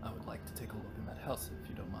 I would like to take a look in that house if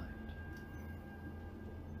you don't mind."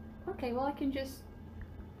 Okay, well I can just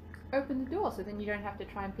open the door so then you don't have to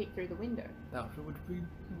try and peek through the window. That would be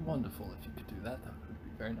wonderful if you could do that. That would be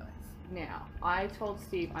very nice. Now, I told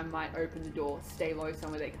Steve I might open the door, stay low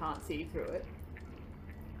somewhere they can't see through it.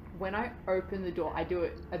 When I open the door, I do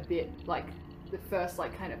it a bit like the first,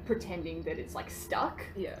 like kind of pretending that it's like stuck.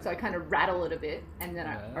 Yeah. So I kind of rattle it a bit and then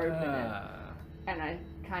I open it Ah, and I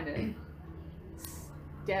kind of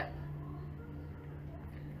step.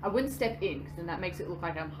 I wouldn't step in because then that makes it look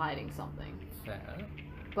like I'm hiding something. fair.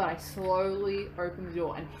 But I slowly open the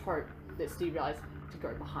door and hope that Steve realizes to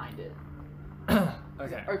go behind it.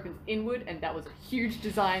 Okay. It opens inward, and that was a huge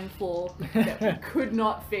design flaw that we could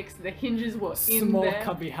not fix. The hinges were in Small there.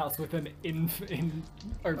 cubby house with an in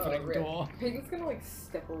opening Rip. door. Peyton's gonna like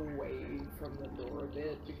step away from the door a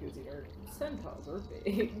bit because you know centaurs are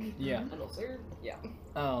big. Yeah. And also, yeah.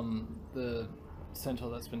 The centaur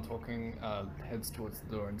that's been talking heads towards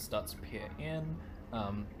the door and starts to peer in.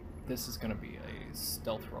 This is going to be a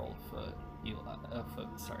stealth roll for Eli.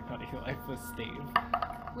 Sorry, not Eli, for Steve.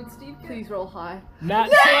 Would Steve get... Please roll high. Nat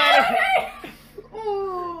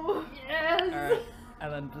Ooh, yes. Alright,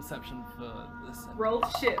 and then perception for the centaur. Roll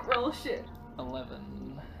shit, roll shit.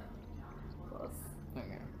 11. Plus.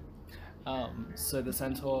 Okay. So the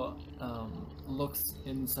centaur looks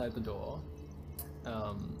inside the door,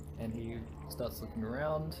 and he starts looking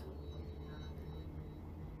around.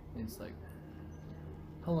 He's like,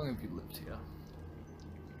 "How long have you lived here?"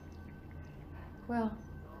 Well,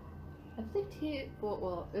 I've lived here for,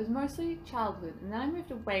 well, it was mostly childhood, and then I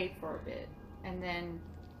moved away for a bit, and then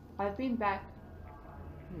I've been back.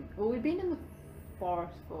 Well, we've been in the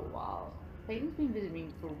forest for a while. Peyton's been visiting me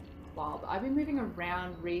for a while, but I've been moving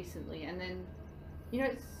around recently, and then, you know,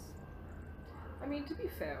 it's. I mean, to be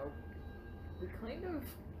fair, we kind of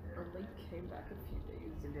only came back a few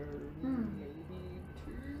days ago.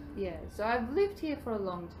 Yeah, so I've lived here for a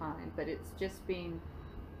long time, but it's just been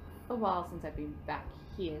a while since I've been back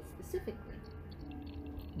here specifically.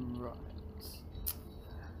 Right.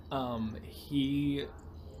 He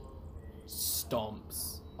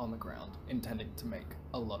stomps on the ground, intending to make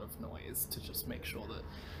a lot of noise to just make sure that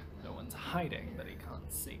no one's hiding that he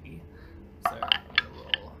can't see. So I'm gonna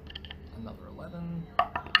roll another 11,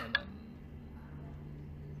 and then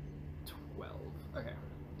 12. Okay.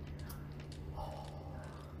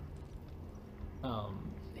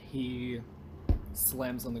 He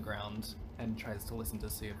slams on the ground and tries to listen to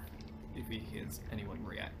see if he hears anyone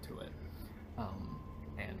react to it.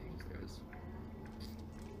 And he goes,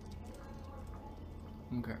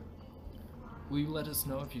 okay. Will you let us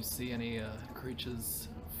know if you see any creatures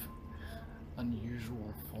of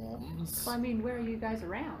unusual forms? Well, I mean, where are you guys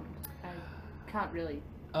around? I can't really.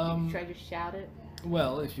 Should I just shout it?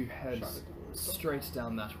 Well, if you head straight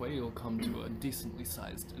down that way, you'll come to a decently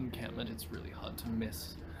sized encampment. It's really hard to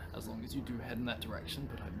miss as long as you do head in that direction,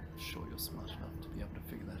 but I'm sure you're smart enough to be able to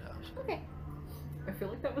figure that out. Okay. I feel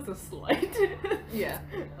like that was a slight. Yeah.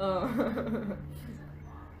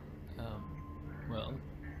 Well,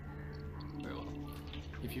 very well.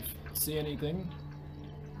 If you see anything,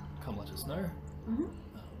 come let us know. Mm-hmm.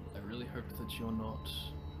 I really hope that you're not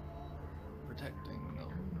protecting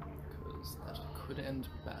them, because that could end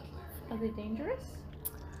badly for Are you. they dangerous?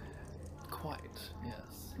 Quite,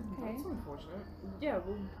 yes. Okay. That's unfortunate. Yeah,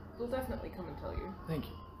 we'll definitely come and tell you. Thank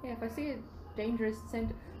you. Yeah, if I see a dangerous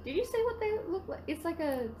centaur. Did you say what they look like? It's like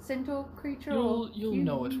a centaur creature You'll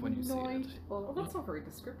know it when you see it. humanoid or- Well, that's not very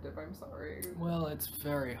descriptive, I'm sorry. Well, it's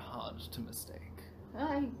very hard to mistake.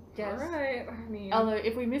 I guess. Alright, I mean, Although,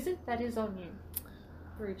 if we miss it, that is on you.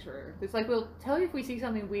 very true. It's like, we'll tell you if we see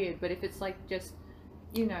something weird, but if it's like just,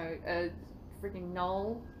 you know, a freaking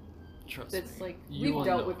knoll Trust that's me. like. You will We've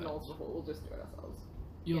dealt know with it. gnolls before, we'll just do it ourselves.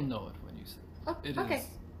 You'll know it when you see it. Oh, It okay. is-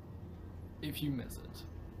 If you miss it,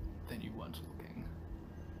 then you weren't looking.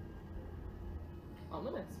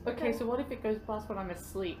 Ominous. Okay, so what if it goes past when I'm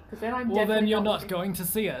asleep? Because then I'm Well, then definitely you're not looking. going to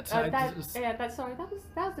see it. Sorry, that was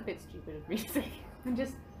a bit stupid of me to say. I'm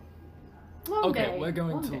just. Long Okay, day, we're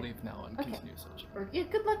going long to day. leave now and Okay. continue searching. Yeah,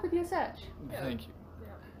 good luck with your search. Yeah. Thank you.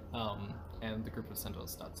 Yeah. And the group of centaurs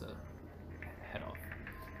start to head off.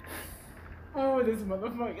 Oh, this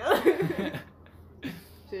motherfucker.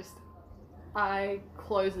 Just, I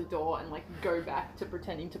close the door and like go back to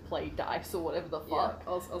pretending to play dice or whatever the Yeah, fuck.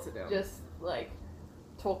 I'll sit down. Just like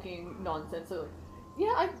talking nonsense. So,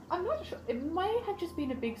 yeah, I'm not sure. It may have just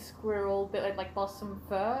been a big squirrel that had like lost some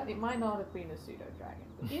fur. It might not have been a pseudo dragon.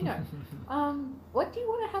 But you know, what do you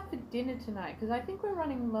want to have for dinner tonight? Because I think we're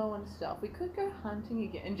running low on stuff. We could go hunting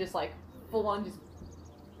again and just like full on just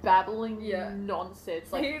babbling Yeah.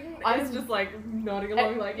 nonsense. Like Hayden I'm- is just like nodding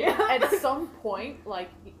along, like, yeah. at some point, like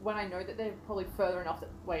when I know that they're probably further enough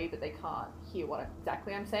away that they can't hear what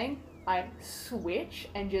exactly I'm saying, I switch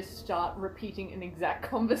and just start repeating an exact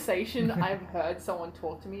conversation I've heard someone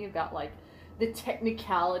talk to me about, like the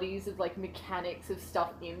technicalities of like mechanics of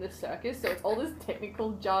stuff in the circus. So it's all this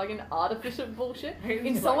technical jargon, artificial bullshit in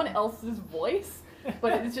Hayden's someone like- else's voice.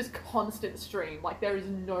 But it's just constant stream. Like there is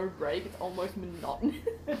no break. It's almost monotonous.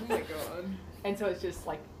 Oh my god. And so it's just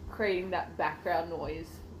like creating that background noise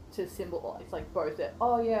to symbolize like both that,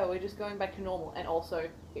 oh yeah, we're just going back to normal, and also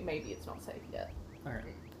maybe it's not safe yet. Alright.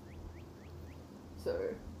 So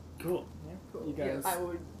Cool. cool. You guys- I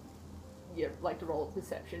would like to roll a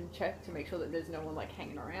perception check to make sure that there's no one like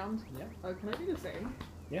hanging around. Can I do the same?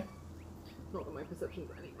 Yeah. Not that my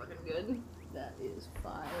perception's any fucking good. That is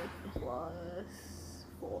 5 plus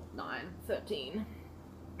 4, 9, 13.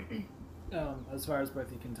 As far as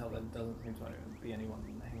both you can tell, there doesn't seem to be anyone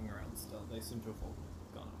hanging around still. They seem to have all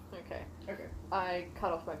gone off. Okay. Okay. I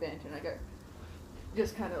cut off my band and I go,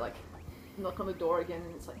 just kind of like knock on the door again,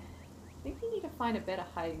 and it's like, I think we need to find a better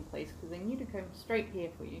hiding place because they need to come straight here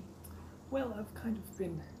for you. Well, I've kind of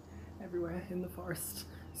been everywhere in the forest,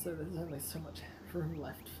 so there's only so much room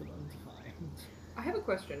left for them to find. I have a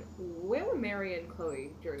question. Where were Mary and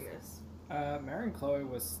Chloe during this? Mary and Chloe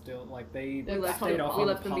was still, like, they They left stayed on- off we on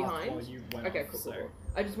left the them path behind? while you went Okay, off, cool, so... cool.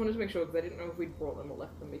 I just wanted to make sure because I didn't know if we'd brought them or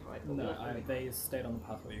left them behind. But we No, left them behind. they stayed on the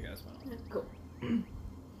path while you guys went off. Cool.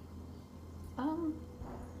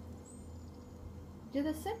 Do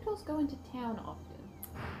the centaurs go into town often?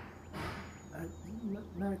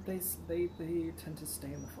 No, they tend to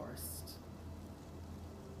stay in the forest.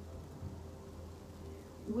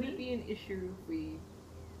 Would it be an issue if we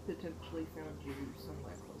potentially found you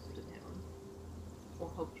somewhere closer to town? Or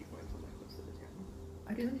helped you find somewhere closer to town?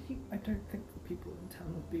 I don't think the people in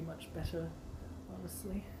town would be much better,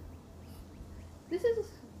 honestly. This is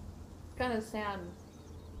gonna sound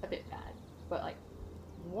a bit bad. But like,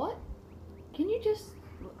 what? Can you just?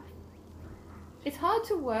 It's hard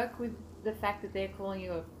to work with the fact that they're calling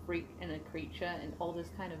you a freak and a creature and all this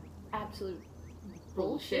kind of absolute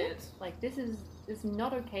bullshit. Like this is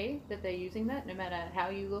not okay that they're using that, no matter how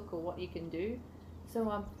you look or what you can do.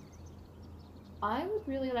 So I would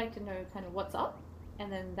really like to know kind of what's up,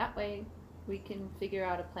 and then that way we can figure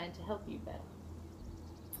out a plan to help you better.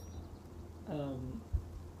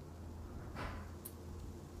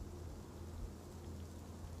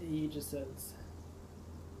 He just says,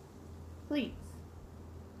 Please.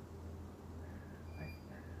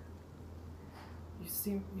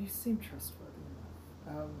 You seem trustworthy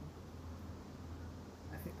enough.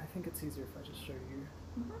 I think it's easier if I just show you.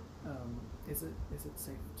 Mm-hmm. Is it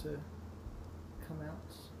safe to come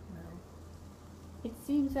out now? It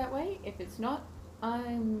seems that way. If it's not,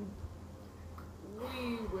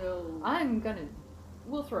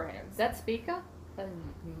 we'll throw hands. That speaker,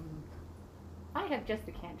 I have just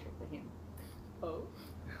a cantrip for him. Oh.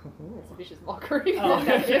 That's a vicious mockery. Oh,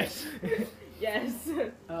 okay. Yes.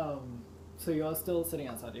 So you're still sitting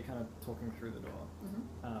outside. You're kind of talking through the door,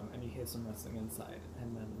 Mm-hmm. and you hear some rustling inside,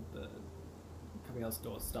 and then the cubby house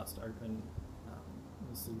door starts to open.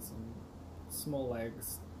 You see some small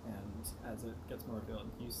legs, and as it gets more revealed,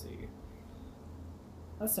 you see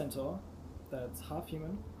a centaur that's half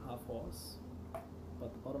human, half horse,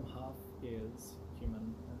 but the bottom half is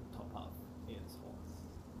human and the top half is horse.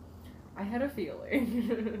 I had a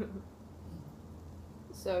feeling.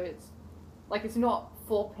 So it's not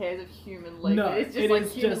 4 pairs of human legs. No, it's just it like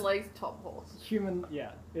is human just- legs, top horse. Human,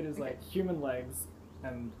 yeah, it is Okay. like human legs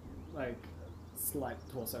and like slight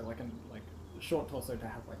torso, like short torso to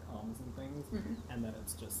have like arms and things, Mhm. and then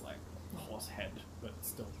it's just like horse head, but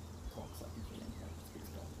still talks like a human head, speaks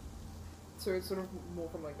dog. So it's sort of more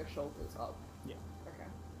from like the shoulders up. Yeah. Okay.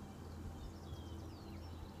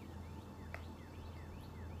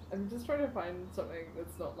 I'm just trying to find something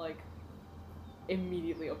that's not like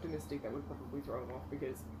immediately optimistic that would probably throw them off,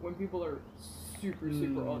 because when people are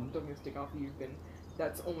super optimistic after you've been,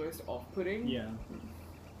 that's almost off-putting. Yeah.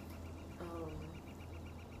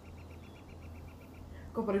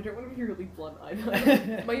 God, but I don't want to be really blunt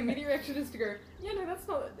either. My immediate reaction is to go, yeah, no, that's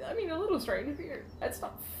not, I mean, a little strange, but that's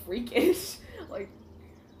not freakish. Like,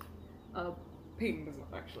 Peyton doesn't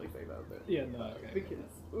actually say that, but Yeah, no, okay.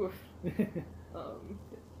 because, oof.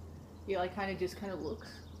 He like kind of looks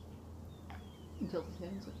until the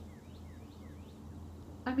turns.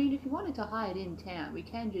 I mean, if you wanted to hide in town, we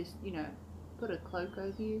can just, put a cloak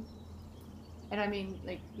over you. And I mean,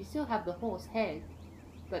 like, you still have the horse head,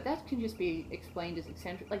 but that can just be explained as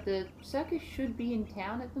eccentric. Like, the circus should be in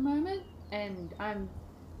town at the moment, and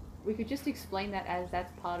we could just explain that as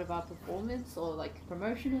that's part of our performance or like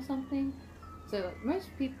promotion or something. So like, most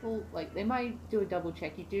people, like, they might do a double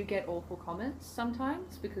check. You do get awful comments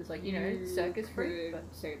sometimes because, like, circus freak. But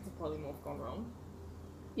say it's a polymorph gone wrong.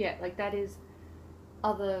 yeah, like that is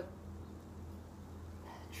other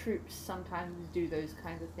troops sometimes do those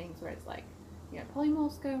kinds of things where it's like,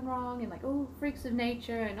 polymorphs go wrong and like, oh, freaks of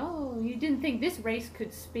nature, and oh, you didn't think this race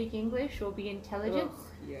could speak English or be intelligent. Ugh,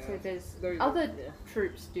 yeah. So there's Those other yeah.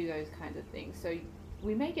 troops do those kinds of things. So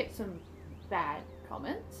we may get some bad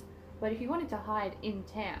comments, but if you wanted to hide in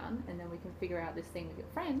town and then we can figure out this thing with your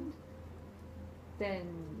friend, then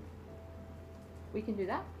we can do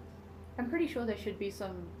that. I'm pretty sure there should be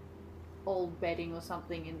some old bedding or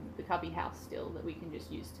something in the cubby house still that we can just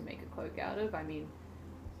use to make a cloak out of. I mean,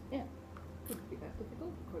 yeah. Couldn't be that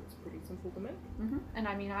difficult. The cloak's pretty simple to make. And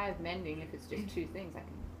I mean, I have mending. If it's just 2 things, I can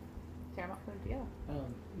tear them up, put them together.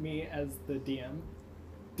 Me as the DM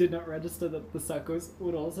did not register that the circus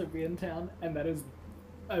would also be in town, and that is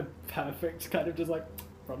a perfect kind of just like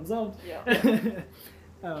from zone. Yeah.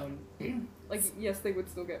 um, Like, yes, they would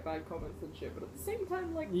still get bad comments and shit, but at the same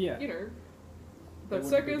time, like, Yeah. the They wouldn't be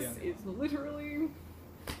circus the only is literally,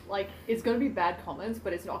 Like, it's going to be bad comments,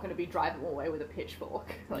 but it's not going to be drive them away with a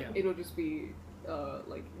pitchfork. Like, Yeah. it'll just be,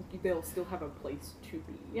 like, they'll still have a place to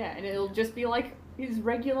be. yeah, and it'll just be like his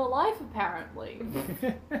regular life, apparently.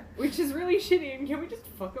 Which is really shitty, and can we just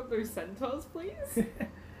fuck up those centaurs, please?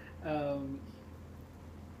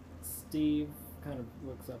 Steve kind of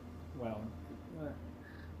looks up. Well,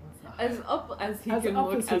 what's that? As up as he As can up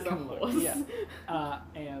look as he as a can look, horse. yeah.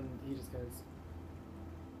 And he just goes,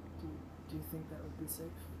 do you think that would be safe?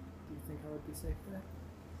 Do you think I would be safe there?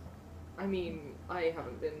 I mean, I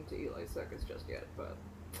haven't been to Eli's circus just yet, but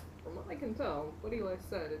from what I can tell, what Eli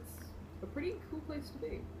said, it's a pretty cool place to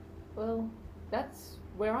be. Well, that's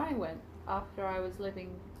where I went after I was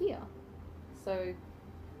living here. So,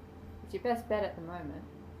 it's your best bet at the moment.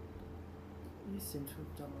 You seem to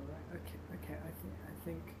have done all right. Okay. I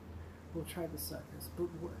think we'll try the circus. But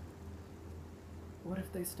what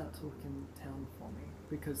if they start to look in town for me?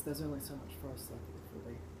 Because there's only so much for us left before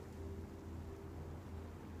they.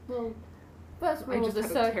 Well, first I rule of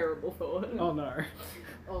just the had a circus. terrible thought. Oh no.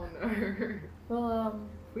 Oh no. Well,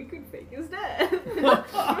 We could fake his death. Okay,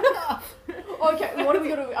 what are we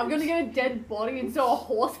gonna do? I'm gonna get a dead body and sew a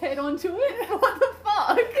horse head onto it? What the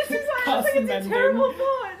fuck? This is like, I think it's a terrible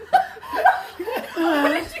thought.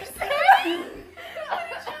 What did you say? What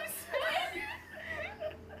did you say?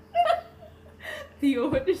 Theo,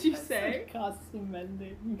 what did you say? Custom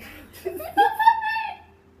mending. I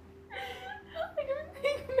don't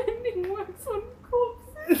think mending works on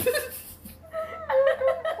corpses.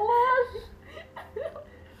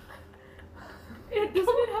 Doesn't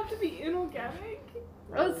it have to be inorganic?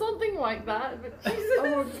 Or something like that, but Jesus.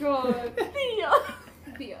 Oh god. Theo.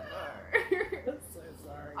 Theo. I'm so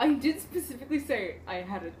sorry. I did specifically say I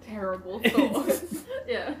had a terrible thought.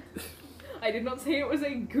 Yeah. I did not say it was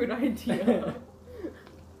a good idea.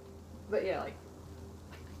 But yeah, like,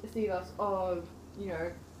 Steve asks, oh, you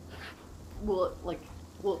know, will it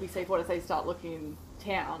be safe if they start looking in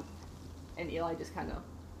town? And Eli just kind of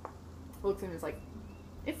looks at him and is like,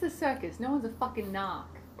 it's the circus. No one's a fucking narc.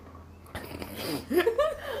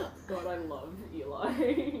 God, I love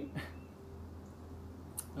Eli.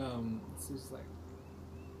 It's just like.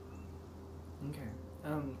 Okay. I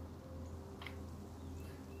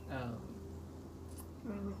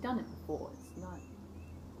mean, we've done it before. It's not.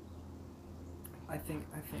 I think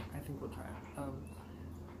we'll try it.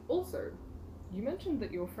 Also, you mentioned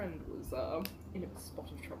that your friend was in a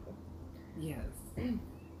spot of trouble. Yes.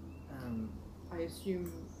 I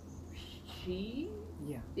assume she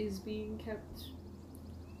Yeah. is being kept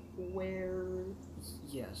where?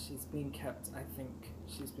 Yeah, she's being kept. I think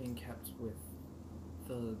she's being kept with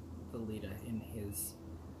the leader in his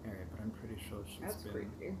area, but I'm pretty sure she's That's been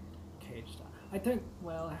creepy. caged up. I don't.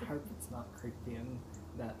 Well, I hope it's not creepy in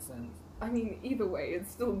that sense. I mean, either way,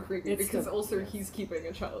 it's still creepy It's because still- also yes. he's keeping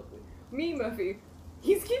a child. Me, Murphy,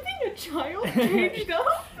 he's keeping a child caged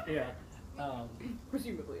up? Yeah.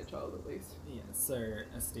 Presumably a child, at least. Yeah. So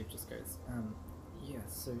Steve just goes. Yeah.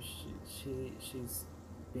 So she's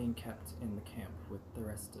being kept in the camp with the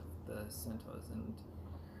rest of the centaurs,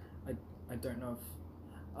 and I don't know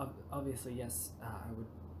if obviously yes, I would.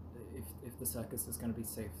 If the circus is going to be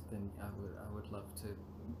safe, then I would love to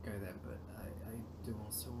go there, but I do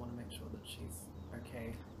also want to make sure that she's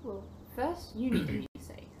okay. Well, first you need to be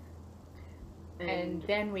safe, and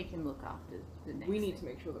then we can look after the next. we need to thing.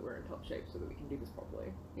 make sure that we're in top shape so that we can do this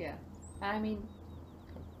properly. Yeah, I mean,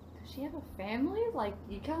 does she have a family? Like,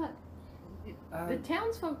 you can't. The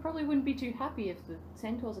townsfolk probably wouldn't be too happy if the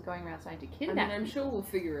centaurs are going around trying to I kidnap. mean, I'm sure we'll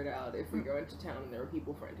figure it out if we go into town and there are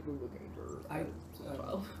people frantically looking for a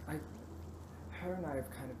child. Her and I have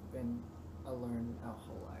kind of been alone our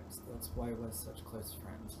whole lives. That's why we're such close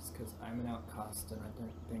friends. It's because I'm an outcast and I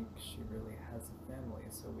don't think she really has a family.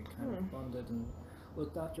 So we kind of bonded and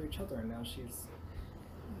looked after each other. And now she's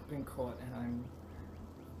been caught and I'm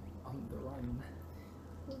on the run.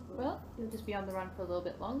 Well, you'll just be on the run for a little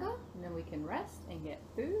bit longer, and then we can rest and get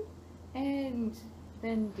food, and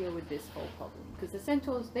then deal with this whole problem. Because the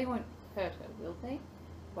centaurs, they won't hurt her, will they?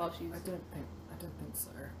 While she's. I don't think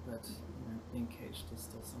so. But you know, being caged is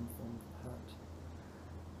still some form of hurt.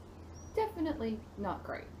 Definitely not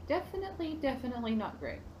great. Definitely not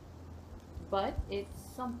great. But it's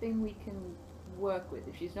something we can work with.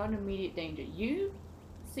 If she's not in immediate danger, you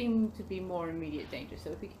seem to be more immediate danger.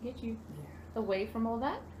 So if we can get you away from all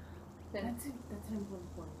that, then That's an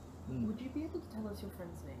important point. Mm. Would you be able to tell us your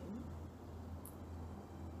friend's name?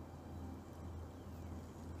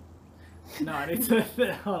 No, I need to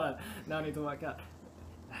hold on. No, I need to work out.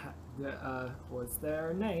 What's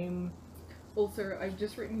their name? Also, I've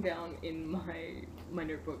just written down in my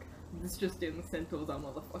notebook, this just in, centaurs are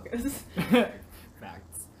motherfuckers.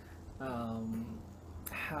 Facts.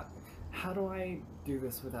 How do I do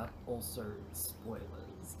this without also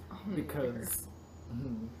spoilers? Because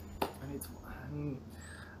I need to.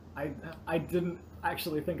 I didn't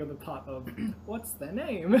actually think of the part of what's their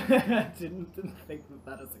name. didn't think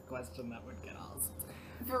that is a question that would get asked.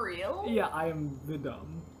 for real? Yeah, I am the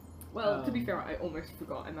dumb. Well, to be fair, I almost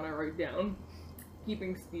forgot, and then I wrote down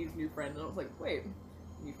keeping Steve's new friend, and I was like, wait,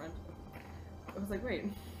 new friend? I was like, wait,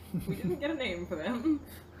 we didn't get a name for them.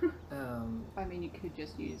 I mean, you could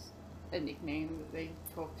just use a nickname that they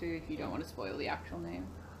talk to if you don't want to spoil the actual name.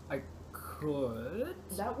 I could.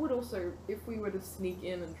 That would also, if we were to sneak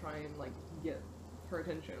in and try and, like, get her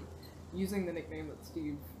attention, using the nickname that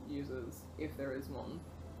Steve uses, if there is one,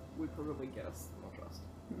 would probably get us more trust.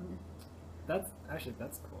 that's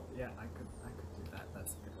cool. Yeah, I could do that.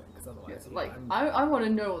 That's a good way because otherwise, yeah, Like, I'm- I want to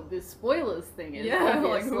know what this spoilers thing is, Yeah, like,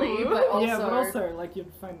 obviously, ooh. but also... yeah, but also like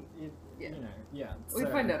you'd find Yeah. you know, yeah. We'd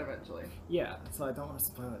so- find out eventually. Yeah, so I don't want to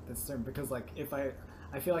spoil it this soon because like if I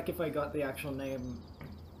feel like if I got the actual name,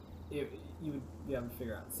 you would be able to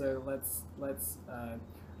figure out. So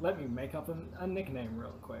let me make up a nickname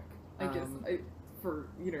real quick. I guess for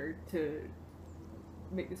to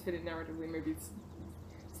make this fit in narratively, maybe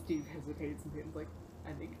Steve hesitates and he's like,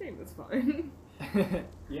 a nickname is fine.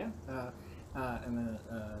 Yeah. And then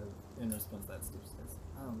in response to that, Steve says,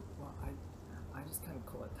 well, I just kind of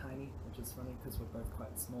call it Tiny, which is funny because we're both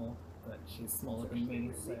quite small, but she's smaller than me,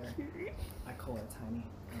 so I call her Tiny.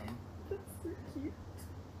 That's so cute.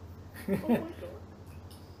 Oh my god.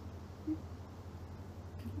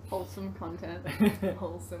 Wholesome content.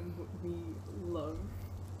 Wholesome. We love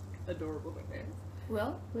adorable nicknames.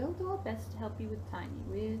 Well, we'll do our best to help you with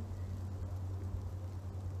Tiny.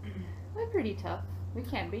 We're pretty tough. We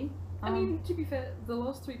can be. I mean, to be fair, the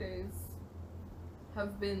last 3 days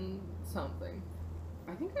have been something.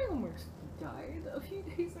 I think I almost died a few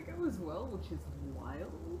days ago as well, which is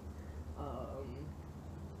wild.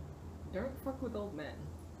 Don't fuck with old men.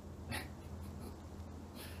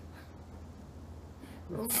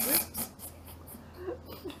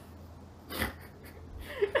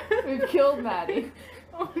 We've killed Maddie.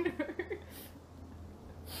 Oh no.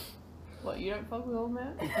 What, you don't fuck with old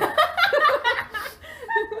man?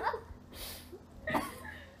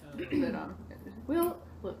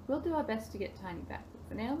 But we'll do our best to get Tiny back.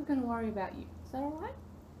 For now, we're going to worry about you. Is that all right?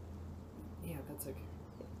 Yeah, that's okay.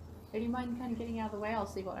 Or do you mind kind of getting out of the way? I'll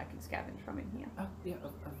see what I can scavenge from in here. Oh, yeah,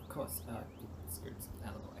 of course. Scoots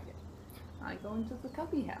out of the way. I go into the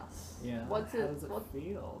cubby house. Yeah. What's How it- does it what-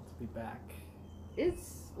 feel to be back?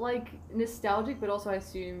 It's like nostalgic, but also I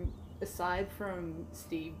assume aside from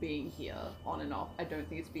Steve being here on and off, I don't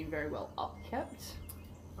think it's been very well upkept.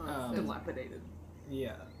 Dilapidated.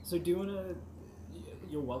 Yeah. So do you want to?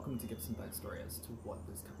 You're welcome to give some backstory as to what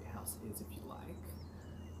this cubby house is if you like,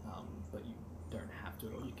 but you don't have to,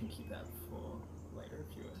 or you can keep that for later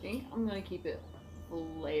if you I wish. think I'm gonna keep it for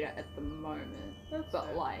later at the moment, but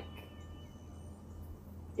fair. like,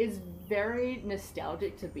 it's very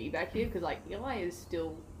nostalgic to be back here because like Eli is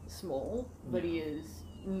still small, but he is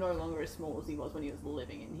no longer as small as he was when he was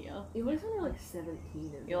living in here. Eli's only like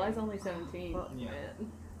 17. Eli's only 17. Fuck, Yeah.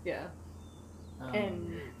 man. Yeah,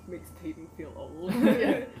 and Makes Peyton feel old.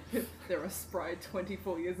 Yeah. They're a spry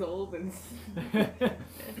 24 years old and it's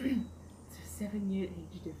a 7-year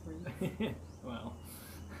age difference. Well,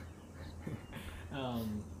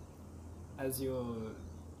 as you're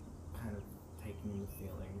kind of taking in the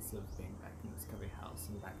feelings of being back in this cubby house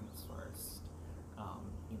and back in this forest,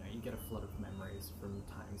 you get a flood of memories from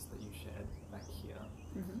times that you shared back here.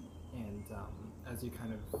 And as you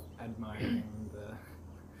kind of admiring the,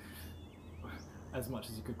 as much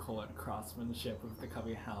as you could call it, craftsmanship of the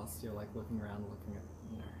cubby house, you're like looking around, looking at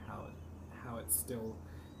how it's still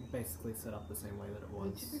basically set up the same way that it Well,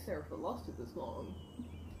 was. to be fair, if it lasted this long,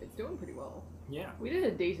 it's doing pretty well. Yeah, we did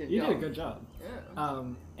a decent you job. did a good job. Yeah.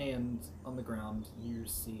 And on the ground you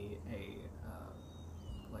see a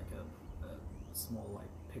small like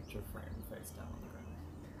picture frame face down on the ground.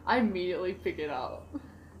 I immediately pick it up.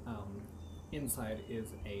 Inside is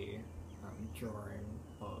a drawing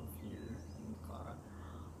of you and Clara.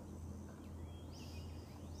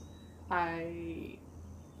 Hang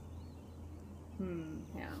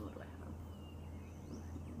on, what do I have?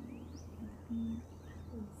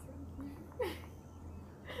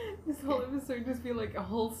 This whole episode just be like a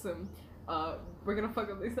wholesome. We're gonna fuck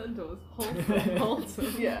up these centaurs. Wholesome,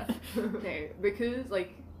 wholesome. Yeah. Okay, because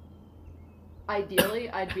like ideally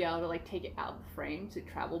I'd be able to like take it out of the frame to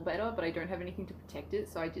travel better, but I don't have anything to protect it,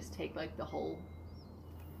 so I just take like the whole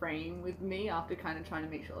frame with me after kind of trying to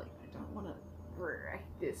make sure like I don't want to wreck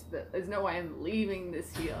this, but there's no way I'm leaving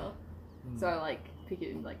this here. So I like pick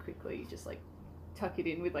it and like quickly just like tuck it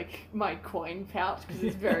in with like my coin pouch because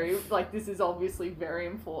it's very like this is obviously very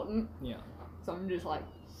important. Yeah. So I'm just like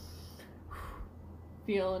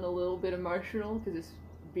feeling a little bit emotional because it's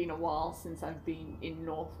been a while since I've been in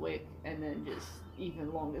Northwick, and then just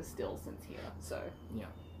even longer still since here. So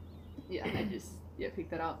Yeah. I just pick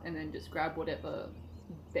that up and then just grab whatever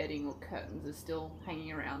bedding or curtains are still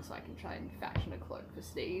hanging around so I can try and fashion a cloak for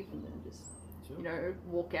Steve, and then just Sure.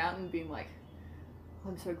 walk out and being like,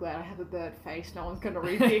 I'm so glad I have a bird face. No one's gonna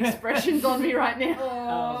read the expressions on me right now.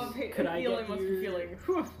 Oh, could I Eli get must you- be feeling.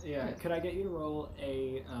 Whew. Yeah. Could I get you to roll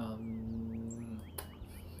a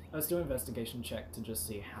let's do an investigation check to just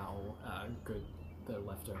see how good the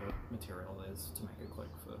leftover material is to make a cloak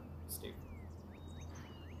for Steve.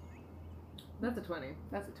 That's a 20.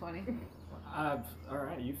 That's a 20.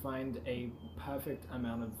 Alright, you find a perfect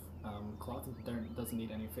amount of cloth. It doesn't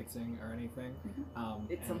need any fixing or anything.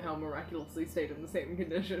 It and somehow miraculously stayed in the same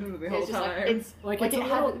condition for the Yeah, whole it's just time. like, it's like, like it's, it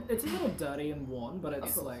a little, had- it's a little dirty and worn, but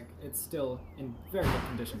it's course. like it's still in very good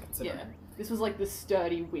condition considering. Yeah. This was like the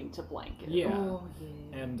sturdy winter blanket. Yeah. Oh,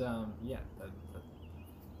 yeah. And yeah,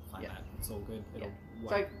 find Yeah. that it's all good. It'll So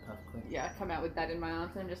wipe perfectly. Yeah, I come out with that in my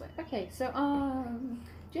arms and I'm just like, okay, so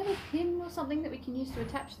do you have a pin or something that we can use to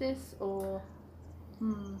attach this, or I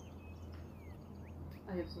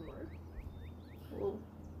have some rope.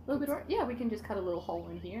 a little bit of rope? Yeah, we can just cut a little hole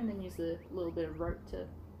in here and then use a little bit of rope to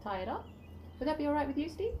tie it up. Would that be alright with you,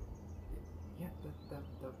 Steve? Yeah, that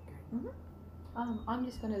okay. I'm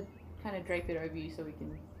just gonna kind of drape it over you so we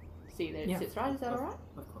can see that it Yeah. sits right. Is that alright?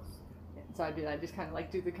 Of course. Yeah. So I do that. I just kind of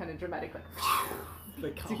like do the kind of dramatic like. The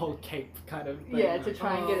whole cape kind of thing. Yeah, to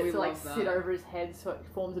try and get Oh, it we to like love sit that. over his head so it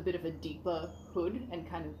forms a bit of a deeper hood and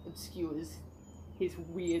kind of obscures his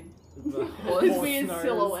weird The his horse weird nose.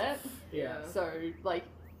 silhouette. Yeah. So like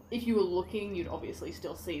if you were looking you'd obviously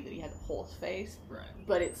still see that he had a horse face, Right.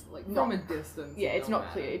 but it's Like, not, from a distance. yeah, it it's don't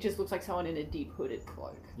not clear. matter. It just looks like someone in a deep hooded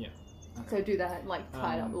cloak. Yeah. So do that and like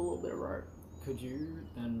tie it up with a little bit of rope. Could you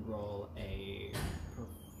then roll a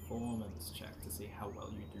performance check to see how well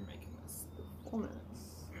you do making this? Performance.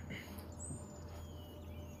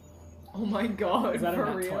 Oh my god, Is that a for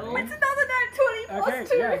nat real? 20? It's another nat 20 Okay, plus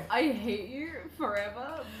 2! yeah. I hate you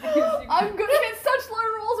forever because you... I'm gonna get such low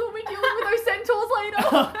rolls when we deal with those centaurs later!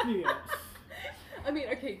 Yeah. I mean,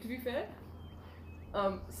 okay, to be fair,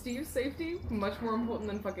 Steve's safety, much more important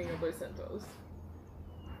than fucking up those centaurs.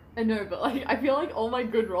 I know, but like I feel like all my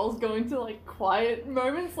good rolls go into like quiet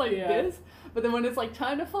moments like Yeah. this, but then when it's like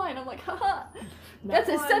time to fight, I'm like, haha, that's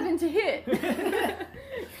a one. 7 to hit.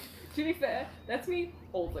 To be fair, that's me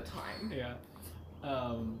all the time. Yeah.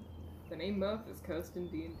 The name Murph is cursed in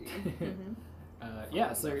D&D.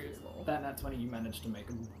 Yeah, so Murphy's Law. that nat 20 you managed to make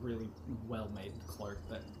a really well-made cloak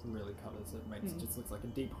that really covers it. Makes just looks like a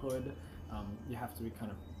deep hood. You have to be kind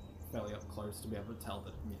of fairly up close to be able to tell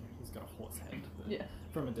that he's got a horse head. But Yeah.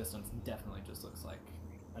 from a distance, definitely just looks like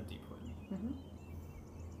a deep hood.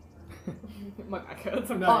 My back hurts.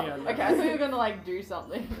 I'm No, not. yeah, no. Okay, I thought you were gonna like do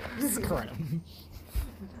something. Scram.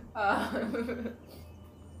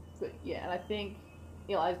 But yeah, and I think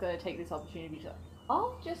Eli's gonna take this opportunity to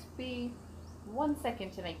I'll just be 1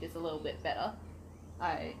 second to make this a little bit better.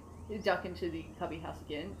 I duck into the cubby house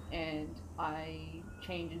again and I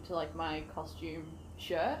change into like my costume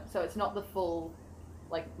shirt. So it's not the full,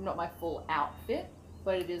 like not my full outfit,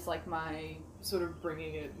 but it is like my, Sort of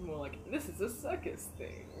bringing it more like, this is a circus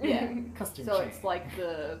thing. yeah. Costume So change. it's like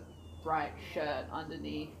the bright shirt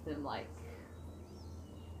underneath and like,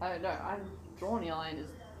 I don't know, I've drawn Eli in his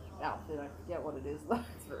outfit, I forget what it is though.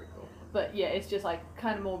 It's very cool. But yeah, it's just like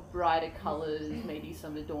kind of more brighter colours, maybe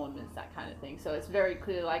some adornments, that kind of thing. So it's very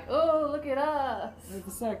clear, like, oh, look at us. It's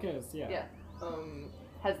a circus, yeah. Yeah, Um,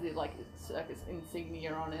 has the like circus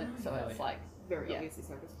insignia on it, so Hell it's yeah. like, very Yeah. obviously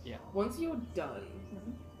circus. Yeah. Once you're done,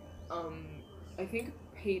 Mhm. I think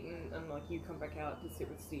Peyton and like you come back out to sit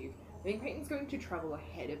with Steve. I think Peyton's going to travel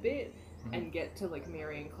ahead a bit and get to like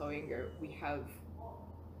Mary and Chloe and go, we have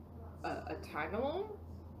a tag along.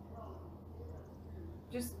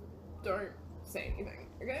 Just don't say anything,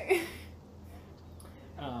 okay?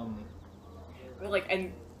 Like,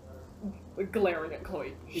 and glaring at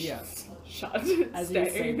Chloe. Yes. Shut. As Stay. you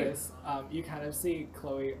say this, you kind of see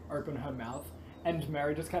Chloe open her mouth, and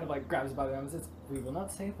Mary just kind of like grabs her by the arm and says, "We will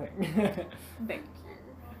not say a thing." Thank you.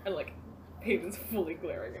 And like, Peyton's fully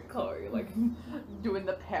glaring at Chloe, like, doing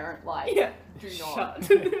the parent like, yeah, do not.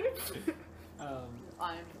 shut.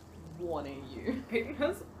 I'm warning you. Peyton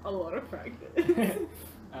has a lot of practice. Do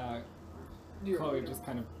you Chloe remember? just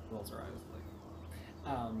kind of rolls her eyes, like,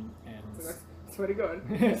 So and that's, swear to God,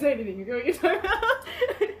 if you say anything, you're going to get time out.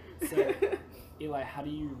 So, Eli, how do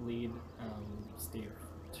you lead Steve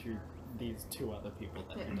to these two other people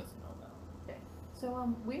that he doesn't know about? Okay,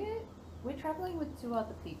 so we're traveling with 2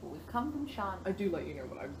 other people. We've come from Shan. I do let you know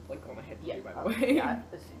what I've like gone ahead to Yeah, do, by the way. yeah,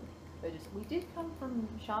 I assumed. We did come from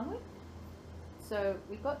Shanwick, so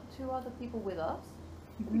we've got 2 other people with us.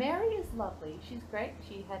 Mary is lovely. She's great.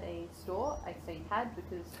 She had a store. I say had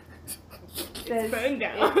because It's burned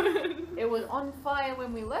down. it was on fire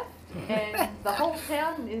when we left, and the whole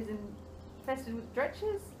town is infested with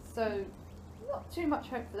dretches. So not too much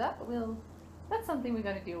hope for that, but that's something we're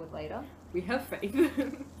going to deal with later. We have faith.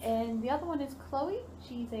 And the other one is Chloe.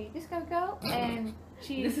 She's a disco girl, and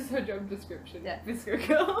she's This is her job description. Yeah. Disco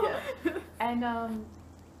girl. Yeah. And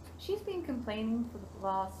she's been complaining for the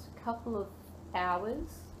last couple of hours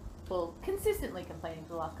well, consistently complaining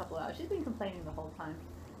for the last couple of hours. She's been complaining the whole time.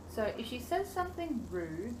 So if she says something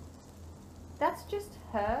rude, that's just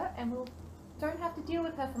her, and we'll don't have to deal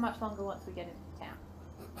with her for much longer once we get into town.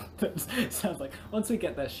 That sounds like once we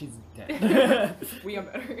get there, she's dead. We are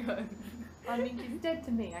murdering her. I mean, she's dead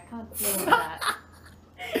to me. I can't deal with that.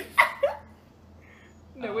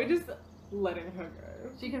 No, we're just letting her go.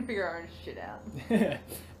 She can figure her own shit out.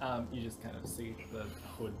 You just kind of see the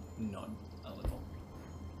hood nod a little.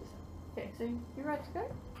 Okay, so you're right to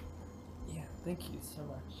go? Yeah, thank you so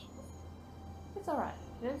much. It's alright.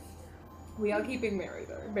 Yes. We are keeping Mary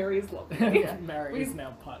though. Mary is lovely. Yeah. Mary is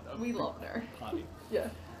now part of We the love her. party. Yeah.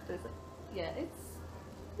 Yeah, it's.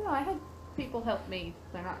 No, I had people help me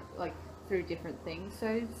when I, like, through different things, so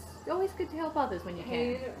it's always good to help others when you can. Pay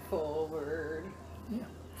it forward. Yeah.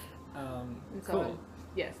 And so, Cool.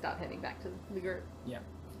 yeah, start heading back to the group. Yeah.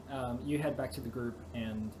 You head back to the group,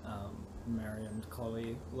 and Mary and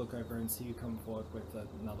Chloe look over and see you come forward with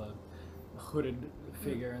another hooded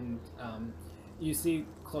figure, and you see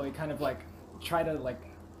Chloe kind of like try to like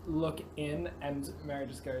look in, and Mary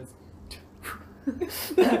just goes.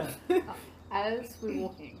 As we're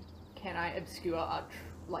walking, can I obscure our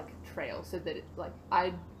trail so that it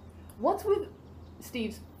what's with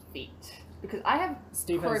Steve's feet? Because I have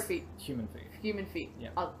Steve crow has feet, human feet. human feet. Yeah.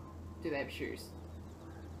 Do they have shoes?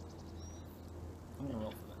 I'm gonna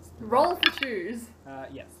roll for this. Roll for shoes.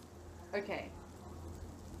 Yes. Okay.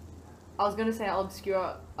 I was gonna say I'll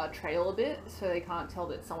obscure a trail a bit so they can't tell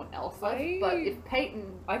that someone else left. But if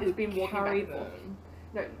Peyton has been walking back carry and forth, them.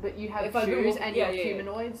 no, but you have If I've been shoes walk- and yeah, you're yeah, yeah.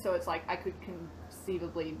 humanoid, so it's like I could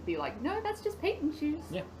conceivably be like, no, that's just Peyton's shoes.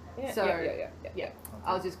 Yeah. Yeah, So- yeah. Yeah.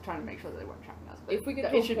 I was just trying to make sure that they weren't tracking us. But If we get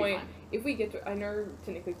that- to it a should be point, fine. if we get to, I know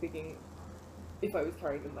technically speaking, if I was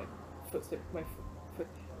carrying them like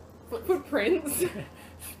footprints,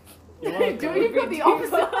 You're welcome. Do you've got the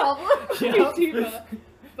opposite problem? Yeah. deeper.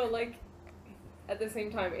 But like at the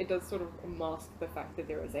same time, it does sort of mask the fact that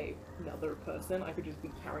there is another person. I could just be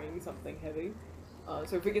carrying something heavy.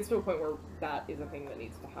 So if it gets to a point where that is a thing that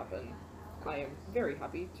needs to happen, I am very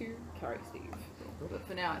happy to carry Steve. But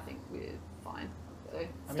for now, I think we're fine. So I mean,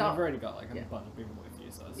 start. I've already got like a Yeah. bunch of people with you,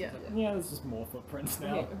 so it's Yeah. just like, yeah, there's just more footprints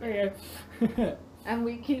now. Yeah. Okay. And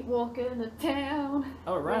we keep walking to town.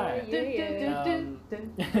 All right. Yeah.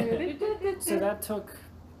 So that took,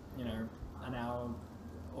 an hour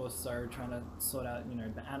or so trying to sort out,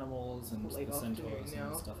 the animals and Late the afternoon centaurs now.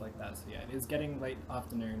 and stuff like that. So yeah, it is getting late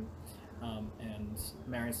afternoon, and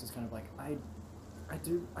Marius is kind of like, I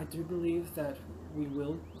do believe that we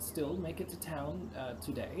will still make it to town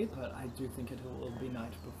today, but I do think it will be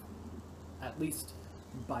night at least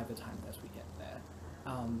by the time that we get there.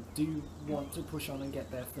 Do you want to push on and get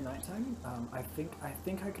there for nighttime? I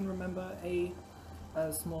think I can remember a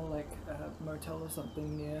small motel or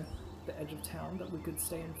something near the edge of town that we could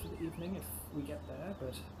stay in for the evening if we get there.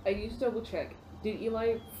 But I used to double check. Did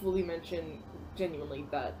Eli fully mention genuinely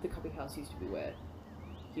that the Cubby House used to be where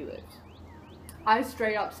he lived? I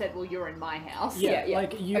straight up said, "Well, you're in my house." Yeah.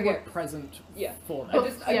 like you Okay. were present Yeah. for I that.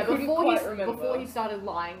 just- couldn't quite remember. before he started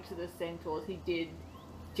lying to the centaurs, he did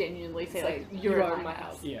genuinely say, Say, like, "You're in my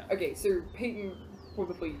house." house." Yeah. Okay, so Peyton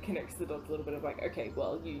probably connects the dots a little bit of like, okay,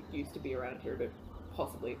 well, you used to be around here, but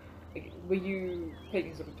possibly. Like,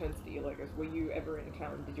 Peyton sort of turns to Eli, goes, were you ever in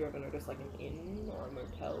town? Did you ever notice like an inn or a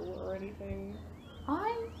motel or anything?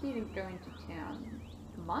 I didn't go into town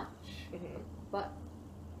much, but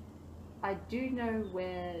I do know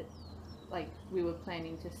where, we were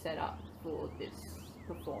planning to set up for this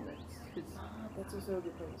performance. 'Cause, That's also a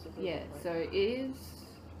good point. that's also a yeah, good point. so it is.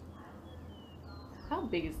 How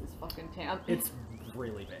big is this fucking town? It's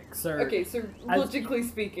really big. So Okay, so logically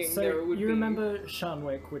speaking, so there would you be... remember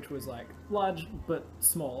Shanwick, which was like large but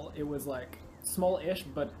small. It was like small-ish,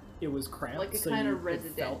 but it was cramped. Like a so kind you- of it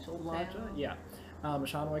residential felt larger. town? Yeah.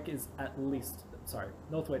 Shanwick is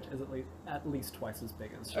Northwich is at least twice as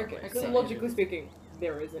big as Shanwick. Okay, so so it logically is- speaking,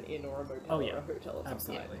 there is an inn or a motel Oh, or yeah. a hotel or something.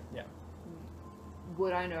 absolutely, yeah.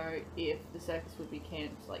 Would I know if the circus would be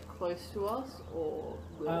camped close to us, or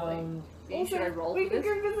will they? Also, Should I roll we for can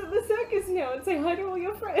this? go visit the circus now and say hi to all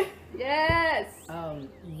your friends. Yes.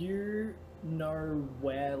 You know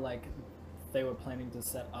where they were planning to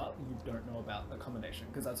set up. You don't know about accommodation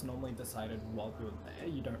because that's normally decided while you're there.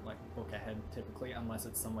 You don't book ahead typically unless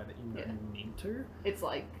it's somewhere that you know Yeah. you need to. It's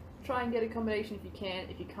try and get accommodation if you can.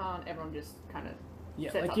 If you can't, everyone just kind of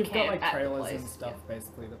Yeah, sets up you've got camp at the trailers and place, stuff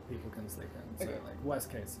basically that people can sleep in. So Okay. worst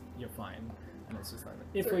case, you're fine, and it's just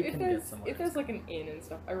if So we can get somewhere. if there's an inn and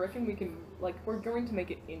stuff, I reckon we can we're going to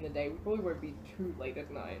make it in the day. We probably won't be too late at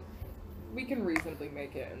night. We can reasonably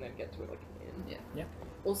make it and then get to it an inn. Yeah. Yeah.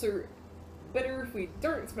 Also, better if we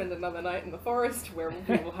don't spend another night in the forest where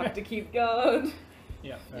we will have to keep guard.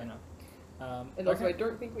 Yeah, fair enough. And also, I okay.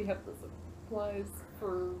 don't think we have the supplies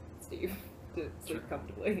for Steve to sleep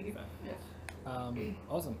comfortably. Fair.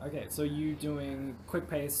 Awesome. Okay, so you doing quick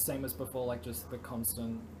pace, same as before, like just the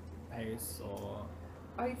constant pace, or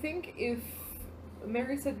I think if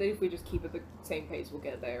Mary said that if we just keep at the same pace, we'll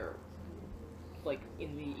get there, like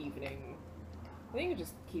in the evening. I think we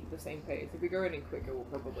just keep the same pace. If we go any quicker, we'll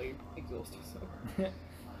probably exhaust ourselves.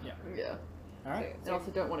 Yeah. all right. I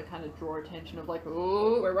also don't want to kind of draw attention of like,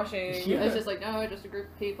 oh, We're rushing. Yeah. it's just like, no, just a group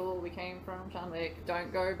of people. We came from Shanwick.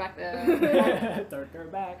 Don't go back there. Don't go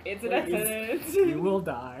back. It's an please. accident. You will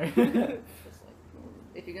die. Just like,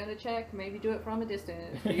 if you're gonna check, maybe do it from a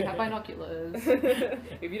distance. Do you have binoculars?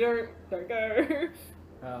 If you don't go.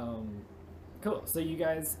 Cool. So you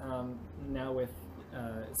guys, now with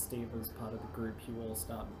Steve as part of the group, you all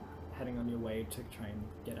start heading on your way to try and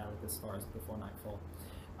get out of this forest before nightfall.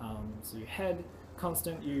 So you head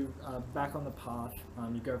constant, you back on the path,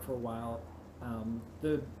 you go for a while.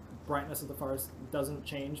 The brightness of the forest doesn't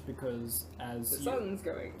change because as The sun's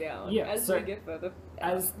going down. Yeah, as so we get further.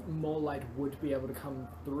 as more light would be able to come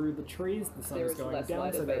through the trees, the sun There is is going less down,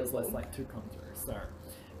 light so there is less available. light to come through. So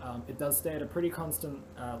it does stay at a pretty constant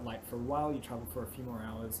light for a while. You travel for a few more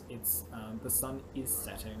hours. It's the sun is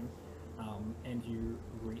setting, and you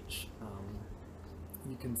reach.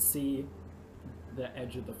 You can see the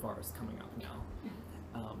edge of the forest coming up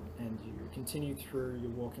now, and you continue through.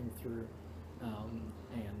 You're walking through,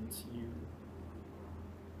 and you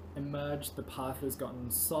emerge. The path has gotten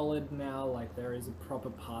solid now, like there is a proper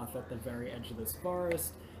path at the very edge of this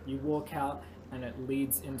forest. You walk out and it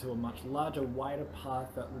leads into a much larger, wider path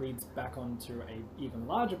that leads back onto a even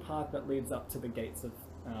larger path that leads up to the gates of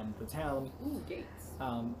the town. Ooh, gates.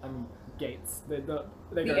 Gates. They go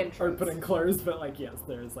entrance. open and close, but like yes,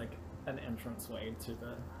 there's like an entranceway to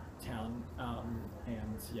the town.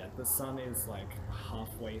 And yeah, the sun is like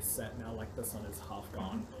halfway set now, like the sun is half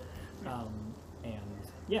gone. And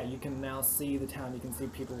yeah, you can now see the town. You can see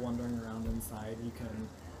people wandering around inside. You can.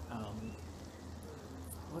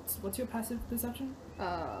 What's your passive perception?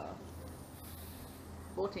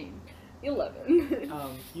 14. 11.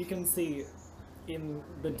 You can see in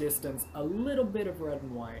the distance a little bit of red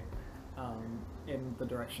and white in the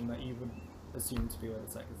direction that you would assume to be where the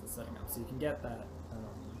circus is setting up. So you can get that.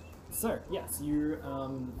 So yes, you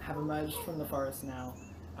have emerged from the forest now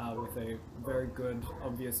with a very good,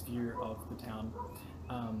 obvious view of the town.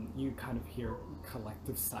 You kind of hear a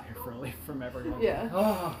collective sigh of relief from everyone. Yeah.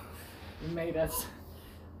 Oh, we made it.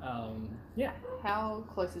 Yeah. How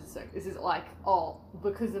close is the circus? Is it like, oh,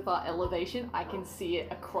 because of our elevation, I can see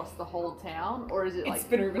it across the whole town? Or is it like, It's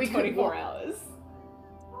been over we could 24 walk- hours.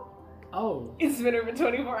 Oh, It's been over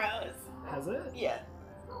 24 hours. has it? Yeah.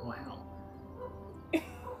 Wow.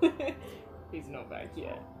 He's not back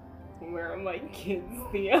yet. Where are my kids,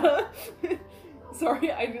 Thea? Sorry,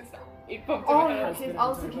 it popped in Oh, my no, head. because I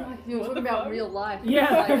was thinking like you were What talking the about fuck? real life.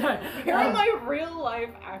 Yeah. Where are my real life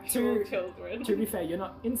actual To- children? To be fair, you're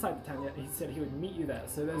not inside the town yet. He said he would meet you there,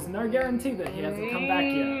 so there's no guarantee that he hasn't come back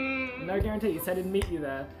yet. No guarantee. He said he'd meet you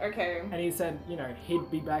there, Okay. and he said, you know, he'd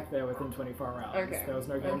be back there within 24 hours. Okay. There was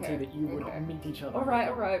no guarantee Okay. that you would Okay. meet each other.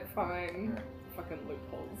 Alright, fine. Alright. Fucking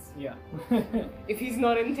loopholes. Yeah. If he's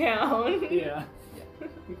not in town. Yeah.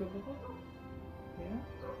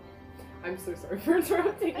 I'm so sorry for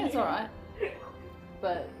interrupting It's you. alright.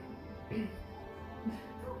 But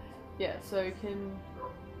yeah, so can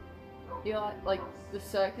you like the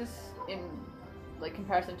circus in like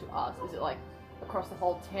comparison to us, is it like across the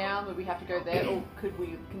whole town? Would we have to go there, or could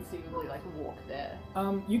we conceivably like walk there?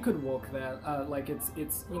 You could walk there. Like it's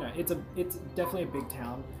you know it's definitely a big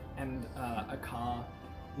town, and a car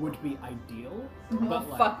would be ideal. Oh But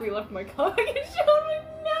like, fuck, we left my car in Shelby.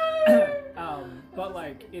 No! but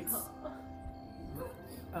like it's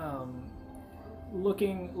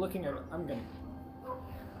looking at I'm gonna.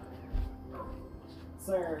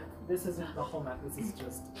 So this isn't the whole map. This is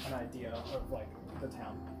just an idea of like the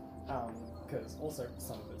town. Because also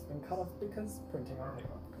some of it's been cut off because printing on paper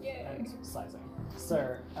Yay. and sizing.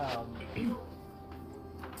 So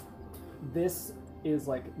this is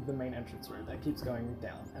like the main entrance road that keeps going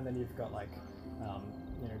down, and then you've got like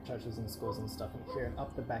you know, churches and schools and stuff in here, and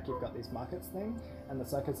up the back you've got these markets thing, and the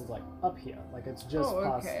circus is like up here, like it's just Oh,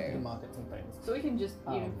 past okay. the markets and things. So we can just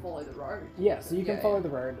even Um, follow the road. Yeah, so you can Yeah, follow yeah. the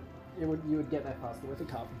road. You would get there faster with a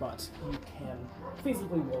car, but you can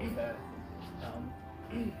feasibly walk there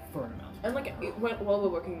for an amount. And like, while we're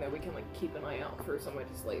working there, we can like keep an eye out for somewhere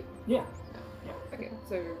to sleep. Yeah. Okay,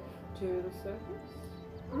 so to the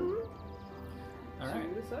surface.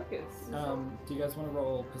 Alright. to the circus. Do you guys want to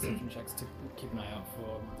roll perception checks to keep an eye out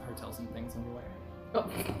for hotels and things on your way? Oh,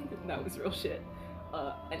 that was real shit.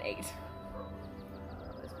 An 8.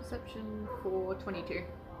 That's perception for 22.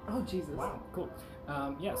 Oh, Jesus. Wow, cool.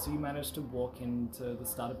 Yeah, so you managed to walk into the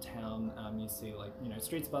start of town. You see, like, you know,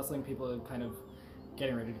 streets bustling. People are kind of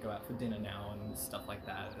getting ready to go out for dinner now and stuff like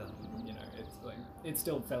that. You know, it's like it's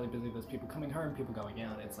still fairly busy. There's people coming home, people going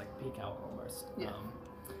out. It's like peak hour almost. Yeah.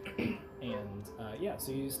 Yeah,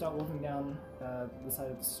 so you start walking down the side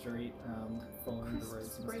of the street, following the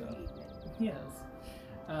roads and stuff. Yes.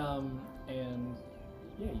 And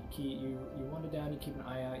yeah, you wander down. You keep an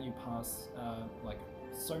eye out. You pass like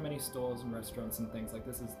so many stores and restaurants and things. Like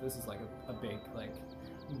this is like a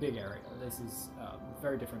big area. This is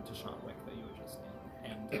very different to Sharnwick that you were just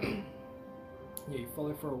in. And yeah, you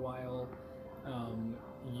follow for a while.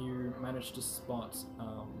 You manage to spot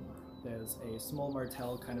there's a small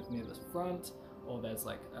motel kind of near the front, or there's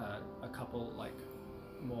like a couple like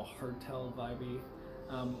more hotel vibey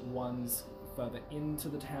ones further into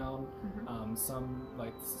the town. Some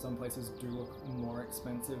places do look more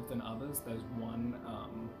expensive than others. There's one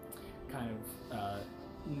kind of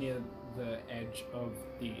near the edge of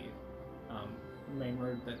the main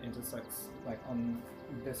road that intersects like on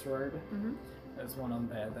this road. There's one on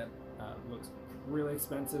there that looks really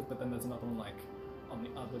expensive, but then there's another one like on the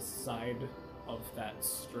other side of that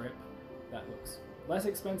strip that looks less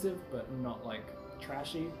expensive but not like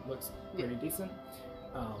trashy, looks pretty decent.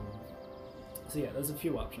 So yeah, there's a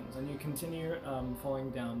few options, and you continue following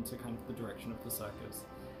down to kind of the direction of the circus,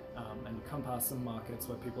 and you come past some markets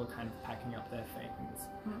where people are kind of packing up their things,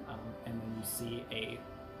 and then you see a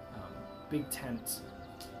big tent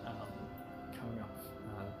coming up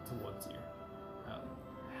towards you.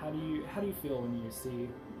 How do you feel when you see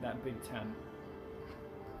that big tent?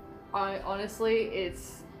 Honestly,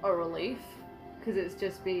 it's a relief, because it's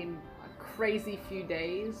just been a crazy few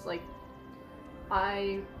days.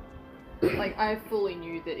 I fully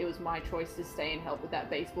knew that it was my choice to stay and help with that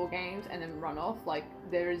baseball games and then run off.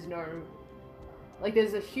 There's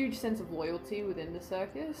a huge sense of loyalty within the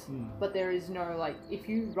circus, but there is no, if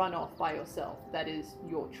you run off by yourself, that is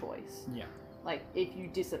your choice. Yeah. If you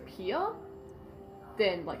disappear,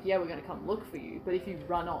 then, yeah, we're gonna come look for you, but if you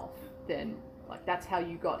run off, then, that's how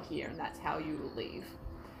you got here and that's how you will leave.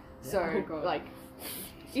 Yeah. So, Oh, God.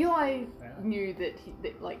 Eli knew that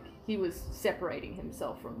he was separating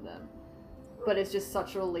himself from them. But it's just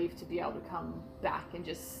such a relief to be able to come back and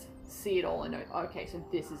just see it all and know, okay, so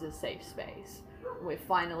this is a safe space. We're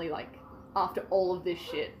finally, after all of this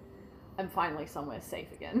shit, I'm finally somewhere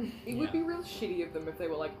safe again. It would be real shitty of them if they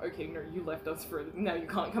were like, okay, no, you left us for now you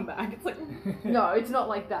can't come back. It's like No, it's not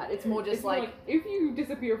like that. It's more just it's more if you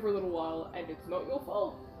disappear for a little while and it's not your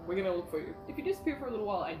fault, we're gonna look for you. If you disappear for a little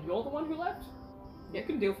while and you're the one who left, you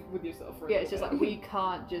can deal with yourself for a it's just little bit. we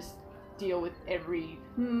can't just deal with every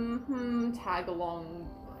tag along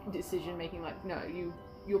decision making. No,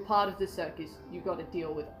 you're part of the circus. You got to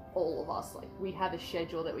deal with all of us. We have a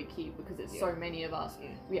schedule that we keep because there's so many of us.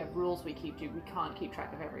 We have rules we keep to. We can't keep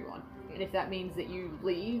track of everyone. And if that means that you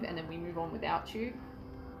leave and then we move on without you,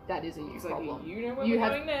 that is a you problem. You know where You we're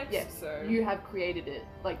have- going next. yeah, So You have created it.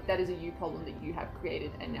 That is a you problem that you have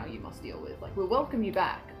created, and now you must deal with. We'll welcome you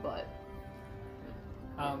back, but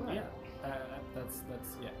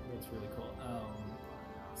that's really cool.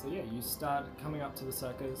 So yeah, you start coming up to the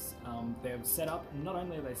circus. They've set up. Not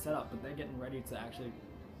only are they set up, but they're getting ready to actually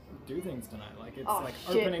do things tonight. It's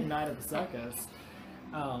shit. opening night of the circus.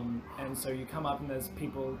 And so you come up and there's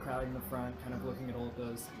people crowding the front, kind of looking at all of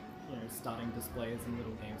those, starting displays and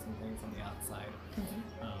little games and things on the outside. And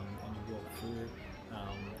you walk through,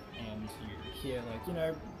 and you hear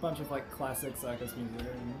a bunch of classic circus music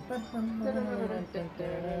and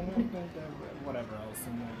whatever else.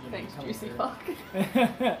 And thanks, coming Juicy through. Fuck.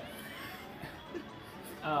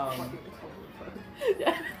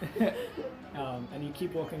 Yeah. And you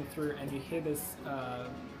keep walking through, and you hear this,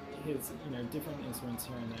 his, different instruments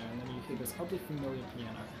here and there, and then you hear this oddly familiar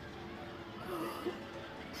piano.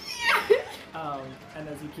 And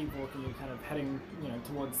as you keep walking, you're kind of heading,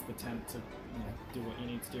 towards the tent to, do what you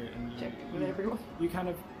need to do, and Check with everyone. you kind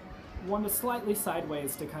of wander slightly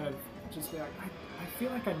sideways to kind of just be like, I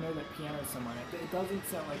feel like I know that piano somewhere. It doesn't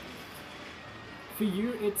sound like. For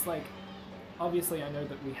you, it's obviously I know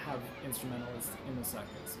that we have instrumentalists in the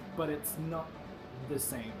circus, but it's not the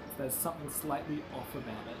same. There's something slightly off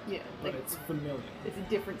about it. Yeah, but it's familiar. It's a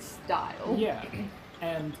different style. Yeah,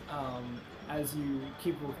 and as you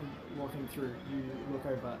keep walking through, you look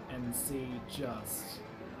over and see just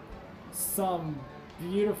some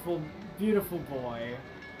beautiful, beautiful boy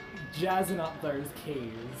jazzing up those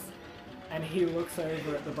keys, and he looks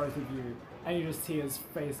over at the both of you, and you just see his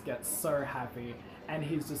face get so happy, and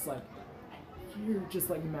he's just like, you just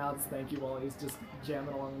like mouths thank you while he's just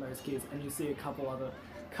jamming along those keys, and you see a couple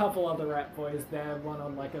other rat boys there, one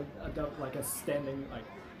on like a standing, like,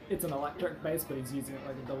 it's an electric bass, but he's using it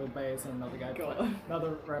like a double bass, and another guy,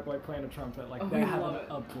 another rat boy playing a trumpet. Like, they're having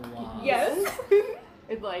a blast. Yes.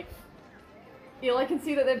 It's like, Eli can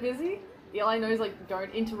see that they're busy. Eli knows, like,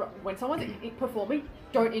 don't interrupt. When someone's performing,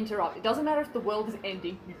 don't interrupt. It doesn't matter if the world is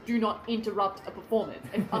ending, you do not interrupt a performance.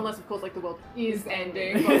 Unless, of course, like, the world is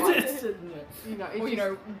ending. But, like, you know, it's Or, you just-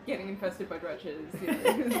 know, getting infested by dredges.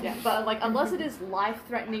 yeah, but, like, unless it is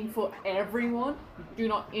life-threatening for everyone, do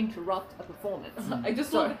not interrupt a performance. I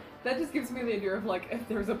just So- love that. Just gives me the idea of like if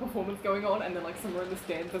there's a performance going on and then like somewhere in the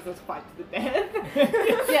stands there's this fight to the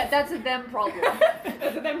death. Yeah, that's a them problem.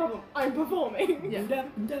 That's a them problem. I'm performing. Yeah.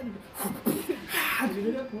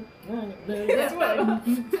 That's what-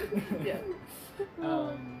 Yeah.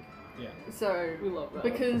 Yeah. So, We love that.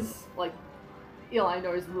 because, like, Eli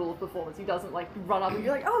knows the rule of performance. He doesn't, like, run up and be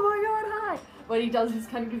like, oh my god, hi! But he does this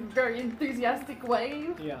kind of very enthusiastic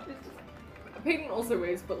wave. Yeah. It's just like, Peyton also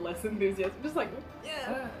waves, but less enthusiastic. Just like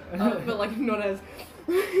yeah, Uh, but like not as.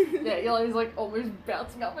 yeah, Eli's, like, almost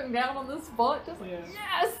bouncing up and down on the spot. Just like, Yeah.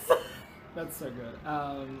 yes! That's so good.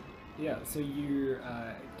 Yeah, so you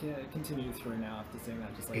continue through now after seeing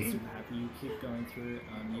that, just like super happy. You keep going through.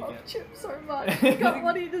 You love get. Chip so much. He got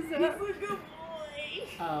what he deserves.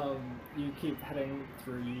 You keep heading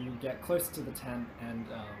through. You get close to the tent, and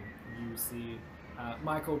you see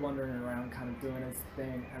Michael wandering around, kind of doing his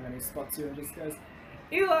thing, and then he spots you and just goes,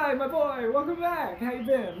 "Eli, my boy, welcome back. How you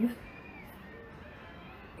been?"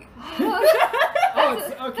 Oh,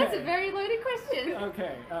 it's okay. That's a very loaded question.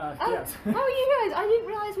 Okay. Oh, Yes. how are you guys? I didn't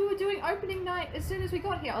realize we were doing opening night as soon as we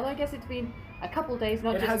got here. Although I guess it's been a couple days,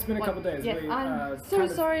 not It just has been a one- couple days. Yeah, We, I'm so kind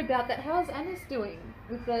of- sorry about that. How's Anis doing?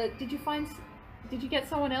 With the, did you get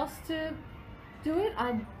someone else to do it?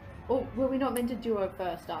 Or were we not meant to duo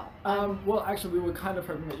first up? Well, actually, we were kind of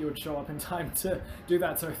hoping that you would show up in time to do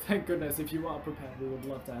that, so thank goodness. If you are prepared, we would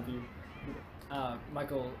love to have you.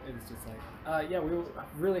 Michael is just like, yeah, we were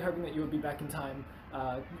really hoping that you would be back in time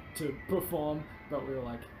to perform, but we were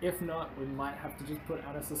like, if not, we might have to just put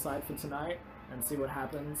Anis aside for tonight and see what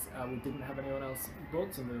happens. We didn't have anyone else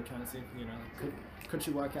booked, and we were trying to see if, you know, could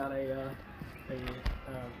she work out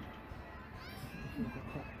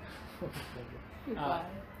Goodbye.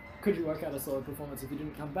 could you work out a solid performance if you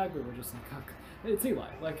didn't come back? We were just like, oh, it's Eli.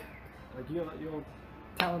 Like you're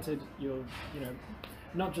talented. You're, you know,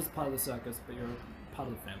 not just part of the circus, but you're part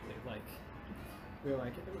of the family. Like, we were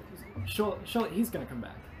like, sure, he's gonna come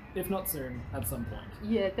back. If not soon, at some point.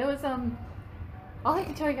 Yeah, there was I'll have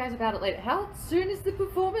to tell you guys about it later. How soon is the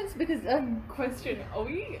performance? Because Question: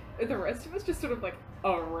 are the rest of us just sort of like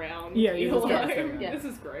around? Yeah, yeah, Eli? yeah. This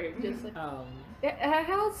is great. just like, Um,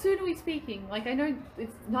 how soon are we speaking? Like, I know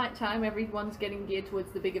it's nighttime, everyone's getting geared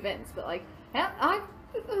towards the big events, but like,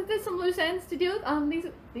 there's some loose ends to deal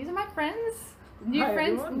with. These are my friends, new Hi,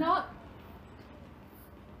 friends, everyone. not.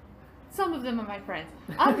 Some of them are my friends.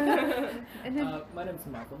 And then, my name's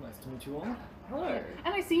Michael. Nice to meet you all. Hello.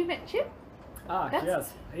 and I see you met Chip. Ah, That's-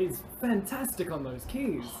 yes, he's fantastic on those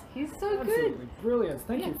keys. He's so Absolutely good. brilliant.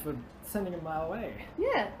 Thank Yeah. you for sending him my way.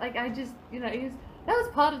 Yeah, like I just, that was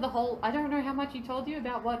part of the whole. I don't know how much he told you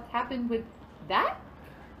about what happened with that.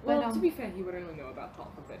 Well, But, to be fair, he would only know about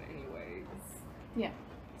half of it anyways. yeah.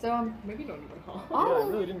 So Maybe not even half. Yeah, Oh. I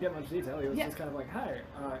really didn't get much detail. He was Yeah. just kind of like, "Hi,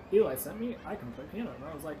 Eli sent me. I can play piano." And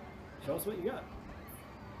I was like, "Show us what you got."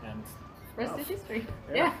 And rest wow. is history.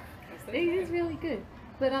 Yeah. Yeah. Yes, It is really good.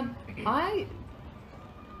 But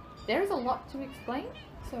there's a lot to explain,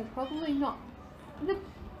 so probably not the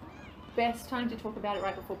best time to talk about it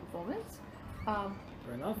right before performance.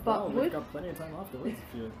 Fair enough. But Well, would- we've got plenty of time afterwards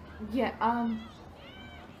if you. Yeah, I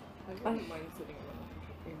wouldn't mind sitting on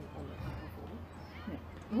the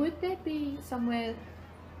platform. would there be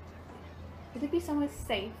somewhere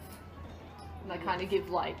safe? And I kind of give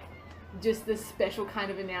like just this special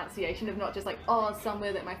kind of enunciation of not just like, oh,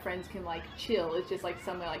 somewhere that my friends can like chill. It's just like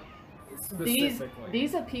somewhere like Specifically.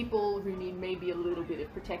 these are people who need maybe a little bit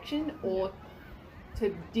of protection or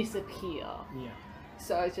to disappear. Yeah.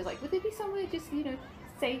 So it's just like, would there be somewhere just,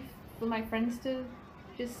 safe for my friends to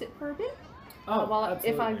just sit for a bit? Oh, while if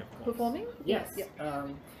absolutely, I'm of course. performing? Yes. Yeah.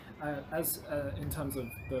 As in terms of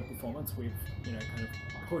the performance, we've kind of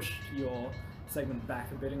pushed your segment back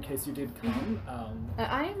a bit in case you did come.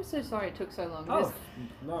 I am so sorry it took so long. It was-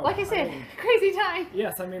 Oh no! like I said, mean, crazy time.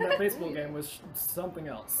 yes, I mean that baseball game was something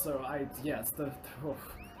else. So I'm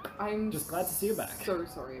I'm Just glad to see you back. So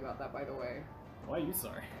sorry about that, by the way. Why are you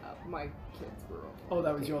sorry? My kids were all. Oh,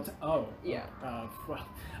 that was your. Oh. Yeah. Well,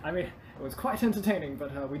 I mean, it was quite entertaining,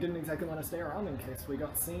 but we didn't exactly want to stay around in case we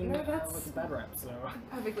got seen No, that's- with a bad rep. So.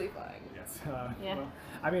 Perfectly fine. Yes. Yeah. Well,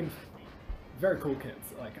 I mean, very cool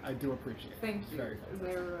kids. Like, I do appreciate it. Thank you. Very fun.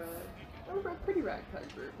 They're a pretty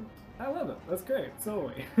ragtag group. I love it. That's great. So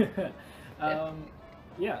are we.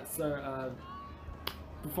 Yeah. So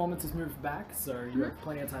performance is moved back, so you have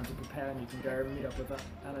plenty of time to prepare, and you can go meet up with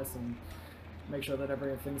Anis and make sure that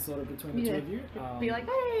everything's sorted between the two of you. Be like,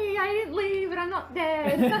 hey, I didn't leave, and I'm not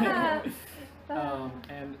dead.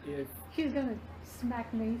 And if She's gonna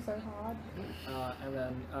smack me so hard. and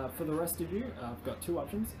then for the rest of you, I've got two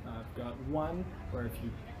options. I've got one where if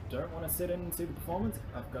you don't want to sit in and see the performance,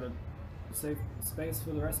 I've got a safe space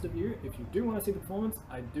for the rest of you. If you do want to see the performance,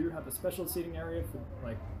 I do have a special seating area for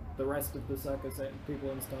like the rest of the circus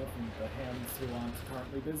people and stuff, and the hands who aren't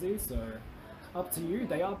currently busy. So up to you.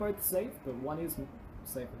 They are both safe, but one is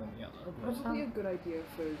safer than the other. But Probably a good idea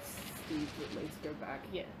for Steve to at least go back.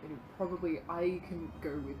 Yeah. And probably I can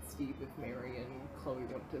go with Steve if Mary and Chloe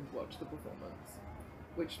want to watch the performance.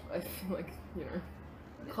 Which I feel like, you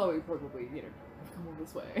know, Chloe probably, you know, have come all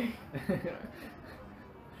this way. You know.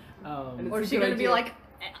 And Or it's is she a good gonna be idea. like,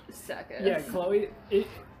 circus? yeah, Chloe.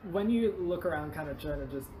 When you look around, kind of trying to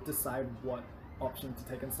just decide what option to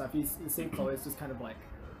take and stuff, you see Chloe's just kind of like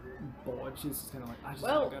bored. She's just kind of like, I just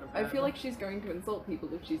Well, want to go to I bed. feel like she's going to insult people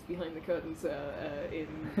if she's behind the curtains in,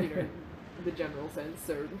 you know, the general sense,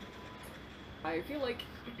 so I feel like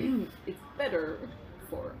it's better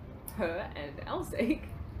for her and our sake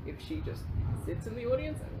if she just sits in the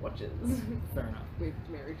audience and watches. Fair enough. With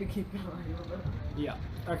Mary to keep an eye on her. Yeah.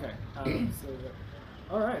 Okay.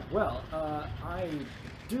 All right. Well, I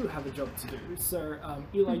do have a job to do. So,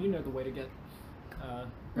 Eli, you know the way to get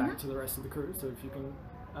back to the rest of the crew. So if you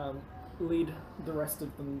can lead the rest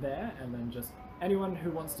of them there, and then just anyone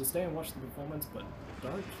who wants to stay and watch the performance, but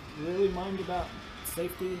don't really mind about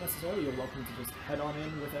safety necessarily, you're welcome to just head on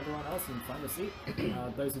in with everyone else and find a seat.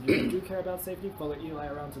 Those of you who do care about safety, follow Eli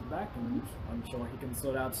around to the back, and I'm sure he can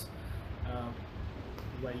sort out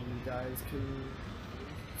where you guys can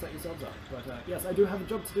set yourselves up. But yes, I do have a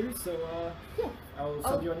job to do, so Yeah. I'll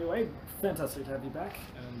send you on your way. Fantastic to have you back,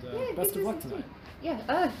 and Yeah, best good of to luck see tonight.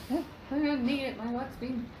 Yeah, I'm gonna need it. My work's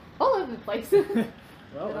been all over the place. Well,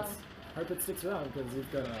 But, let's hope it sticks around, because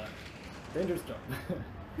you've got a dangerous job.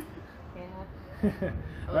 yeah.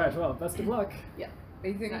 Alright, well, best of luck. I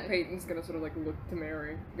think No. Peyton's gonna sort of like look to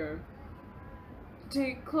Mary, go,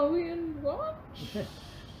 take Chloe and watch?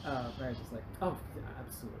 Mary's just like, oh, yeah,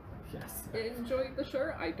 absolutely, yes. Enjoy the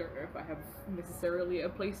show. I don't know if I have necessarily a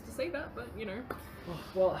place to say that, but you know.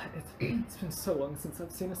 Well, it's been so long since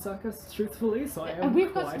I've seen a circus, truthfully, so I am And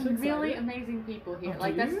we've quite got some excited. really amazing people here. Oh,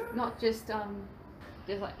 Like do that's you? not just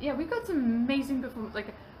like yeah, we've got some amazing performance. Like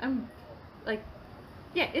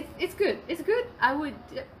yeah, it's good. It's good. I would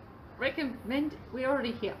recommend. We're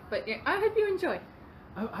already here, but yeah, I hope you enjoy.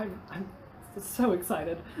 Oh, I'm so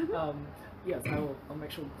excited. Yes, I'll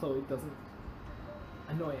make sure Chloe doesn't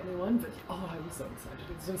annoy anyone, but oh, I'm so excited.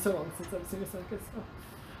 It's been so long since I've seen a circus. Oh,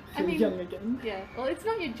 I feel mean- young again. Yeah. Well, it's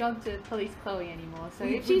not your job to police Chloe anymore. So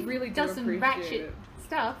We- if we she really do does some appreciate ratchet it.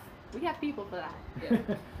 stuff, we have people for that.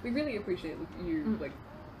 Yeah. We really appreciate you like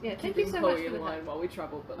Yeah. Thank you keeping so Chloe much for in the line time. while we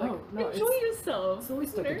travel, but like Oh, no, enjoy yourselves. It's the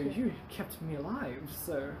least I you could know? do. You kept me alive,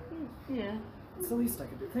 so Yeah. it's the least I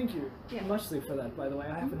could do. Thank you Yeah. muchly for that, by the way.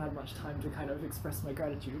 I haven't had much time to kind of express my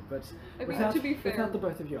gratitude, but I mean, without, to be fair- without the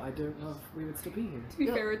both of you, I don't know if we would still be here. To be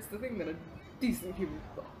Yeah. fair, it's the thing that a decent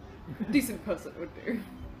decent person would do.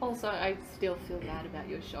 Also, I still feel bad about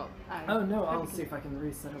your shop. Oh no, hope I'll you can- see if I can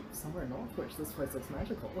reset up somewhere in Northwich. This place looks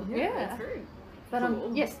magical. Yeah. It's very But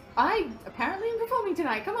cool. yes, I apparently am performing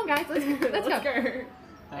tonight. Come on, guys, let's go.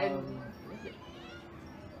 Um,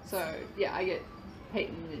 So yeah, I get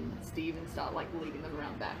Peyton and Steve and start like leading them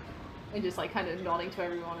around back, and just like kind of nodding to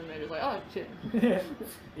everyone, and they're just like, oh shit.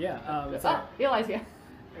 yeah, so, Ah, Eli's here.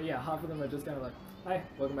 yeah, half of them are just kind of like, hi,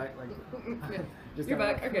 welcome back. Like, Yeah. just You're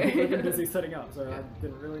kinda back, like, okay. we've been busy setting up, so I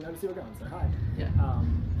didn't really notice you were gone. So hi. Yeah.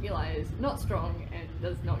 Eli is not strong and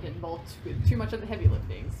does not get involved with too much of the heavy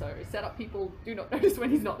lifting, so setup people do not notice when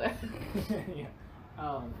he's not there. yeah.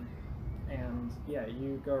 And yeah,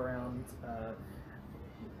 you go around.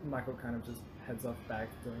 Michael kind of just heads off back,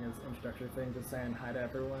 doing his introductory thing, just saying hi to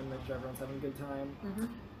everyone, make sure everyone's having a good time.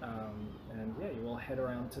 And yeah, you all head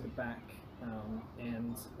around to the back,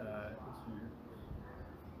 and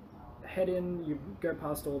you head in. You go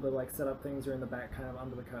past all the like setup things. You're in the back, kind of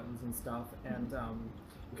under the curtains and stuff, and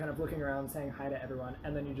you're kind of looking around, saying hi to everyone,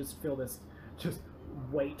 and then you just feel this just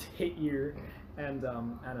weight hit you, and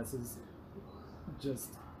Anis is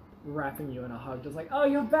just wrapping you in a hug, just like, oh,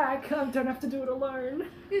 you're back. Don't have to do it alone.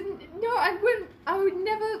 No, I would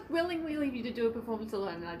never willingly leave you to do a performance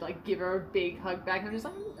alone, and I'd like give her a big hug back. I'm just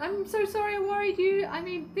like, I'm so sorry I worried you. I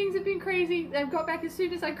mean, things have been crazy. I got back as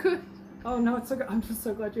soon as I could. Oh no, it's so good. I'm just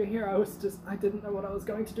so glad you're here. I didn't know what I was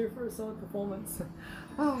going to do for a solid performance.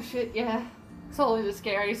 Oh shit, yeah. Soul is a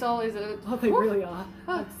scary. Soul is a. Oh, they really are.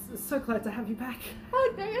 Oh. I'm so glad to have you back.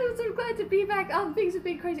 Oh, I'm so glad to be back. Things have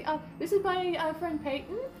been crazy. This is my friend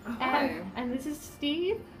Peyton, Oh, hi. and this is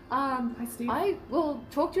Steve. Hi, Steve. I will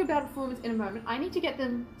talk to you about performance in a moment. I need to get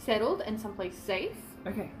them settled and someplace safe,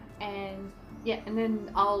 Okay. and yeah, and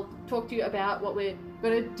then I'll talk to you about what we're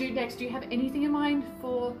gonna do next. Do you have anything in mind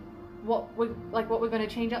for what we're gonna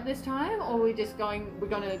change up this time, or we're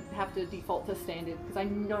gonna have to default to standard? Because I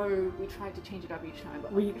know we tried to change it up each time,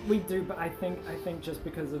 but We do, but I think just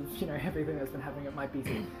because of everything that's been happening, it might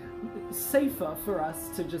be safer for us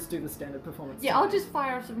to just do the standard performance. yeah, I'll just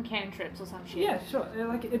fire off some cantrips or some shit. Yeah, sure.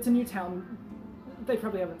 Like, it's a new town. They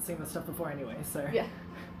probably haven't seen this stuff before anyway, so. Yeah.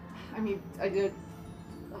 I mean, I did.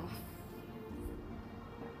 Oh.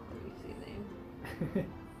 Let me see a name.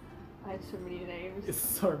 I have so many names. It's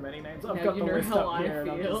so many names. I've Now got you the know list how up I here,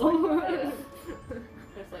 and I'm just feel. like,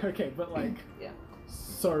 It's like, okay, but like, yeah.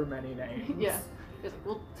 so many names. Yeah. It's like,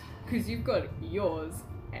 well, Because you've got yours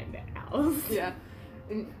and ours. yeah.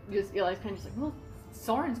 And Eli's kind of just like, well,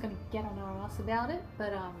 Soren's gonna get on our ass about it,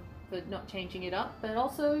 but for not changing it up. But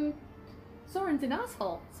also, Soren's an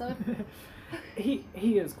asshole, so. he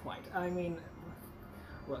is quite. I mean,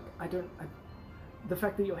 look, the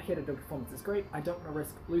fact that you're here to do a performance is great. I don't want to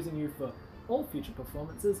risk losing you for all future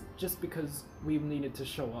performances just because we've needed to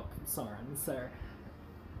show up Soren, so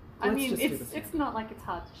I let's mean, just do it's this. it's not like it's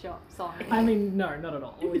hard to show up Soren. I mean, no, not at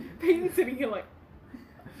all. Peyton's sitting here like,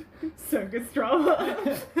 circus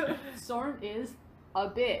drama. Soren is a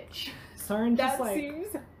bitch. Soren just That like seems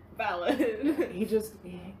valid.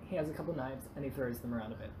 he has a couple knives and he throws them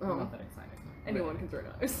around a bit. Oh. Not that exciting. Anyone can throw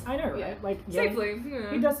knives. I know, right? Yeah. Like, yeah, Safely.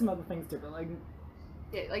 Yeah. he does some other things too, but like,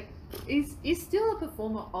 Yeah, like he's still a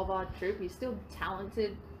performer of our troupe. He's still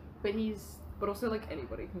talented, but he's But also, like,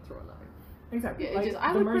 anybody can throw a knife. exactly. yeah. like, Just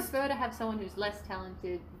I the would most- prefer to have someone who's less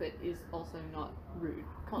talented but is also not rude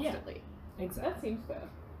constantly. Exactly. That seems fair.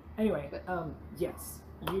 Anyway, But- yes,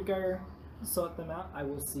 you go sort them out. I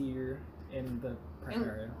will see you in the prep And-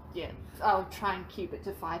 area. Yeah, I'll try and keep it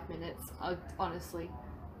to 5 minutes. Honestly.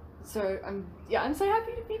 So I'm so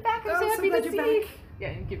happy to be back. I'm Oh, so I'm so happy glad to you're see you. back. Yeah,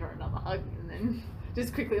 and give her another hug, and then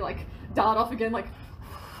just quickly like dart off again, like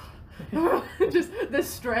just the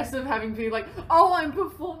stress of having to be like, oh, I'm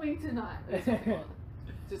performing tonight.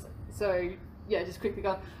 Just so yeah, just quickly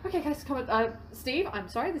go. Okay, guys, come on. Steve, I'm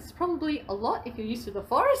sorry. This is probably a lot if you're used to the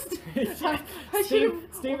forest. I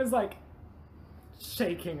Steve is like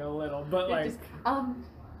shaking a little, but yeah, like, just,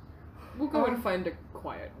 We'll go and find a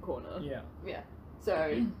quiet corner. yeah. yeah.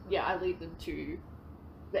 So yeah, I lead them to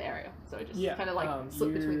the area. So I just Yeah, kind of like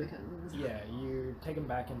slip between you- the curtains. Yeah, you take him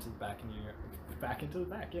back into the back, and you back into the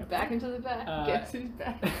back. Yeah. Back into the back. Uh, Guess who's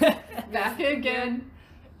back? Back again.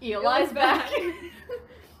 Eli's back.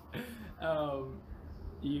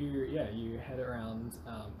 You head around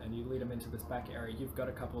and you lead them into this back area. You've got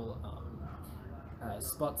a couple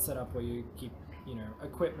spots set up where you keep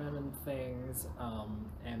equipment and things,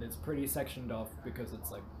 and it's pretty sectioned off because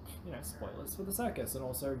it's like spoilers for the circus and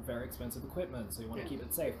also very expensive equipment, so you want to Yeah. keep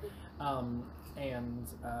it safe.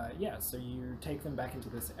 So you take them back into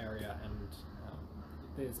this area, and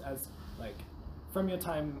there's from your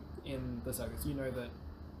time in the circus, you know that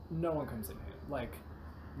no one comes in here. Like,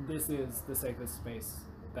 this is the safest space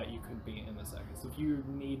that you could be in the circus. If you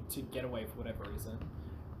need to get away for whatever reason,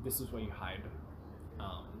 this is where you hide,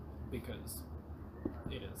 because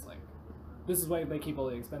it is like, this is where they keep all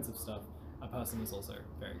the expensive stuff. A person is also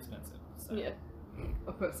very expensive. So, Yeah.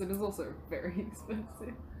 A person is also very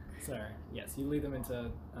expensive. So yes, you lead them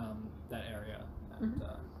into that area, and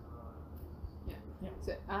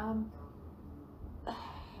So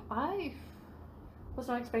I was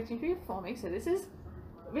not expecting to be performing, so this is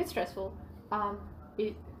a bit stressful.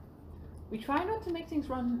 We try not to make things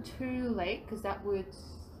run too late because that would,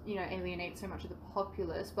 alienate so much of the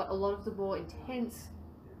populace. But a lot of the more intense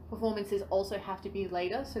performances also have to be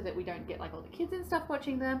later, so that we don't get like all the kids and stuff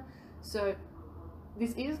watching them. So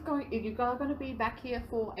this is you are going to be back here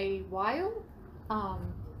for a while.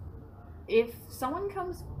 If someone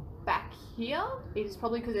comes back here, it is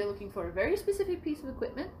probably because they're looking for a very specific piece of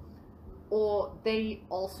equipment, or they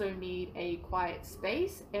also need a quiet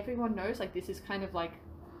space. Everyone knows, like, this is kind of like,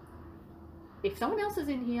 if someone else is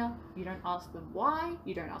in here, you don't ask them why,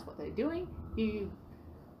 you don't ask what they're doing,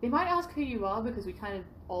 they might ask who you are, because we kind of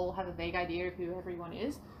all have a vague idea of who everyone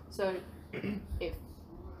is. So if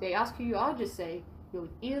they ask who you are, just say you're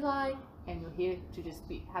with Eli and you're here to just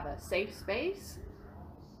have a safe space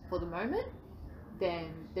for the moment.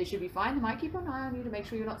 Then they should be fine. They might keep an eye on you to make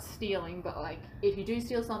sure you're not stealing, but like if you do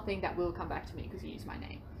steal something, that will come back to me because you used my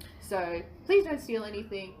name. So please don't steal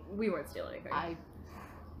anything. We won't steal anything. I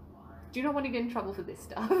do not want to get in trouble for this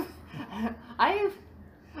stuff.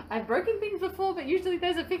 I've broken things before, but usually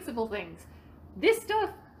those are fixable things. This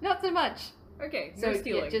stuff, not so much. Okay, So no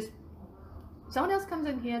stealing. yeah, just someone else comes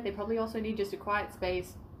in here. They probably also need just a quiet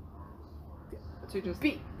space. to just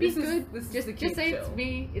Be this is- good. this is just the just cute say chill. it's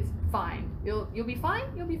me. It's fine. You'll be fine.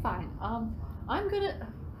 You'll be fine. I'm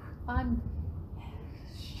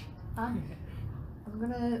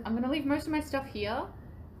gonna leave most of my stuff here,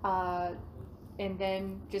 and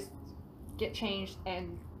then just get changed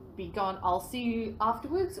and be gone. I'll see you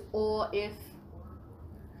afterwards, or if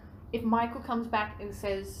Michael comes back and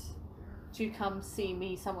says to come see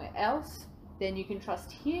me somewhere else, then you can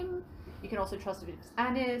trust him. You can also trust if it's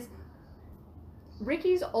Anna's.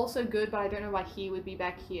 Ricky's also good, but I don't know why he would be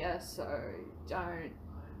back here, so don't.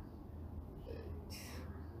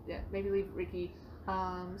 Yeah, maybe leave Ricky.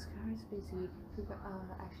 Sky's busy.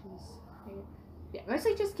 Ashley's here. Yeah,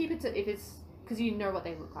 mostly just keep it to if it's because you know what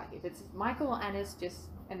they look like. If it's Michael or Annis,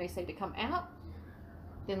 and they say to come out,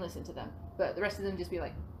 then listen to them. But the rest of them just be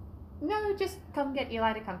like, no, just come get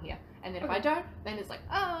Eli to come here. And then if I Okay. don't, then it's like,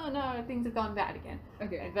 oh no, things have gone bad again.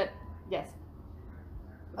 Okay. But yes.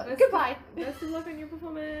 Best- Goodbye. Best of luck on your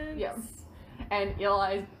performance. Yep. And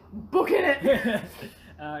Eli's booking it.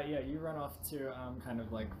 Yeah, you run off to kind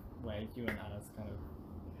of like where you and Anna's kind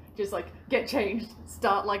of Just like get changed,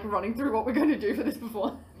 start like running through what we're going to do for this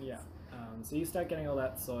performance. yeah. So you start getting all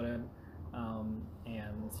that sorted, and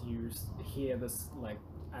you hear this like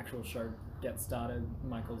actual show get started.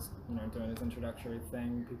 Michael's doing his introductory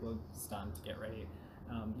thing. People are starting to get ready.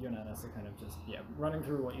 You and Anna are kind of just running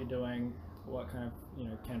through what you're doing, what kind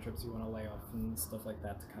of cantrips you want to lay off and stuff like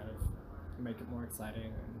that to kind of make it more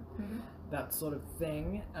exciting and that sort of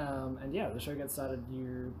thing. And yeah, the show gets started.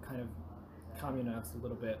 You kind of calm your nerves a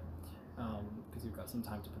little bit because you've got some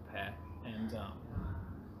time to prepare, and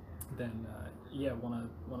then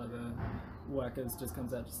one of the workers just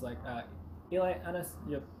comes out just like Eli, Anna,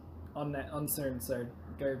 you're on soon, so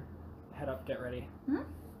go head up, get ready. Mhm.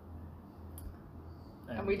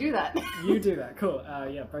 And we do that. You do that, cool.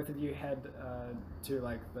 Yeah, both of you head to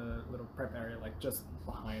like the little prep area, like just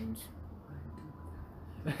behind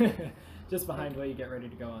where you get ready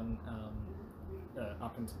to go on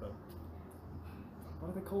up into the, what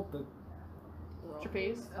are they called, the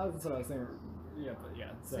Trapeze. oh, that's what I was saying. Yeah, but yeah,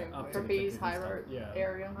 so Same up way. to the Trapeze, and high stuff. road Yeah.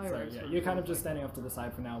 area. So yeah, you're kind of just standing off to the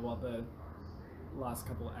side for now while the last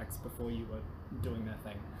couple of acts before you were doing their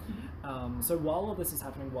thing. So while all this is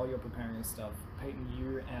happening, while you're preparing your stuff, Peyton,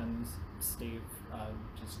 you and Steve are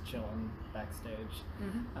just chilling backstage,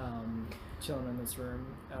 chilling in this room.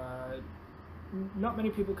 Not many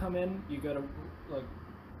people come in. You go to like,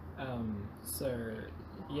 so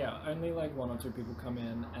yeah, only like one or two people come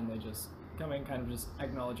in, and they just come in, kind of just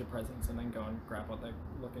acknowledge your presence, and then go and grab what they're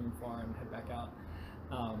looking for and head back out.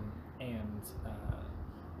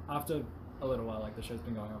 After a little while, like the show's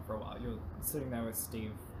been going on for a while, you're sitting there with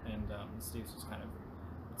Steve, and Steve's just kind of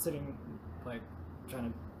sitting, like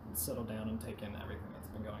trying to settle down and take in everything that's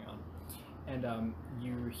been going on. And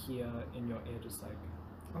you hear in your ear just like,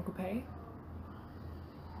 Uncle Pay?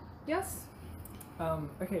 Yes.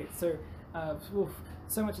 Okay, so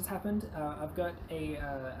so much has happened. I've got a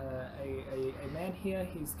man here.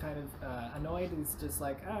 He's kind of annoyed. He's just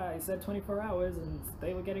like, I said 24 hours, and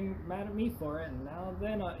they were getting mad at me for it, and now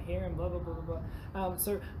they're not here, and blah blah blah blah blah.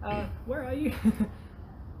 So where are you?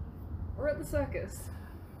 We're at the circus.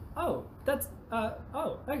 Oh, that's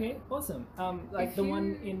oh, okay, awesome. Like If the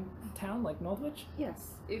one you- in town, like Northwich.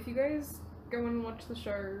 Yes. If you guys go and watch the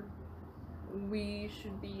show, we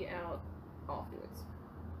should be out afterwards.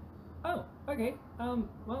 Oh, okay.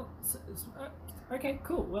 Well, okay,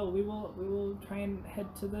 cool. Well, we will try and head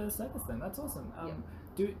to the circus then. That's awesome. Yeah.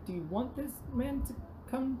 Do you want this man to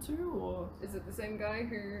come too, or? Is it the same guy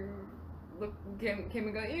who came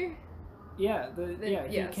and got you? Yeah, Then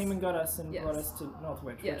he yes. came and got us and brought Yes. us to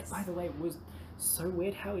Northwich. Yes. Which, by the way, was so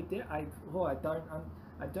weird how he did. I don't.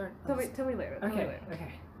 Tell me later. Tell me Okay. later.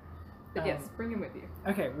 Okay. But yes, bring him with you.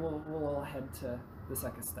 Okay. We'll all head to the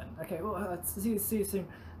circus then. Okay. Well, see you soon.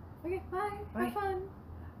 Okay. Bye. Bye. Have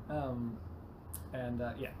fun.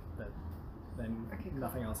 Yeah. Then Okay, cool.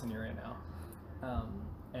 nothing else in your ear now.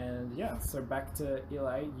 And yeah, so back to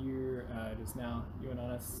Eli. You it is now you and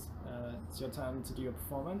Honest. It's your time to do your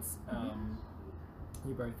performance.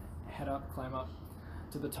 You both head up, climb up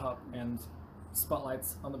to the top, and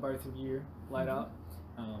spotlights on the both of you light up.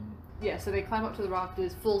 Yeah, so they climb up to the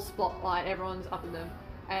rafters, full spotlight, everyone's up in them.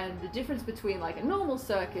 And the difference between like a normal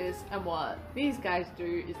circus and what these guys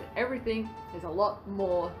do is that everything is a lot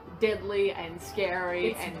more deadly and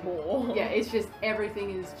scary It's and more. yeah, it's just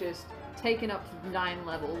everything is just taken up to 9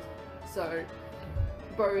 levels. So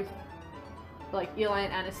both like Eli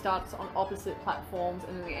and Anna starts on opposite platforms,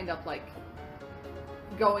 and then they end up like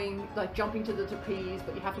going like jumping to the trapeze,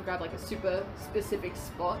 but you have to grab like a super specific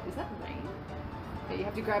spot. Is that rain? Yeah, you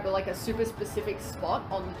have to grab like a super specific spot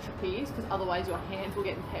on the trapeze, because otherwise your hands will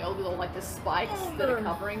get impaled with all like the spikes that are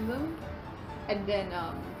covering them. And then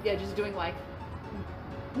yeah, just doing like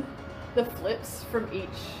the flips from each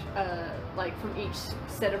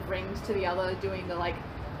set of rings to the other, doing the like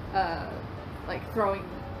throwing,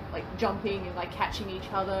 like jumping and like catching each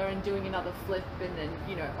other and doing another flip, and then,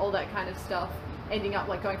 you know, all that kind of stuff, ending up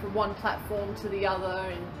like going from one platform to the other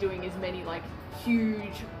and doing as many like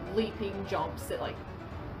huge leaping jumps that like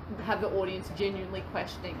have the audience genuinely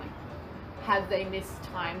questioning, like, have they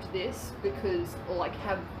mistimed this, because, or like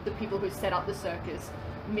have the people who set up the circus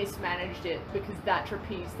mismanaged it, because that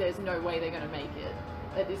trapeze, there's no way they're going to make it.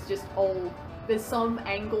 That is just all, there's some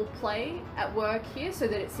angle play at work here, so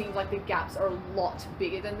that it seems like the gaps are a lot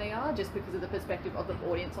bigger than they are, just because of the perspective of the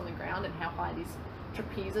audience on the ground and how high these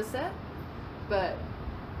trapeze are set. But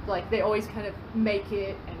like they always kind of make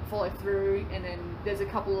it and follow through, and then there's a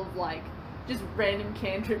couple of like just random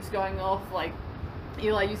cantrips going off, like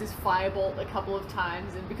Eli uses Firebolt a couple of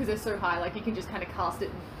times, and because they're so high, like you can just kind of cast it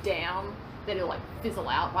down, that it'll like fizzle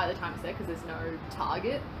out by the time it's there, because there's no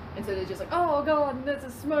target. And so they're just like, oh god, there's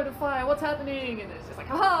a smoke of fire, what's happening? And it's just like,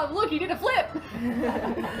 haha, look, he did a flip!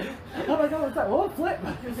 Oh my god, what's that? What flip?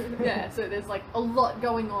 Yeah, so there's like a lot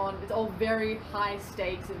going on. It's all very high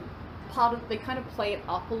stakes, and part of, they kind of play it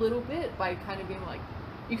up a little bit by kind of being like,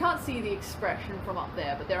 you can't see the expression from up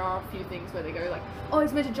there, but there are a few things where they go like, oh,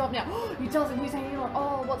 he's meant to jump now, oh, he doesn't, he's hanging on,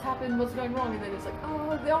 oh, what's happened, what's going wrong? And then it's like,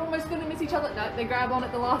 oh, they're almost gonna miss each other. No, they grab on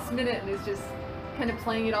at the last minute, and it's just kind of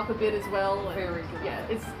playing it up a bit as well. And Very dramatic. yeah,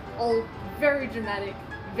 it's all very dramatic,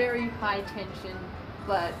 very high tension,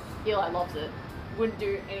 but Eli loves it. Wouldn't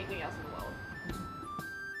do anything else in the world.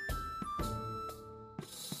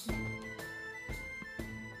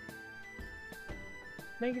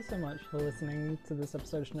 Thank you so much for listening to this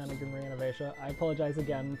episode of Shenanigan Reinnovation. I apologize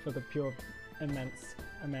again for the pure immense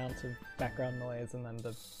amount of background noise and then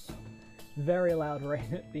the very loud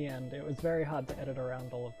rain at the end. It was very hard to edit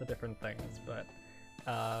around all of the different things, but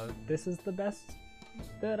this is the best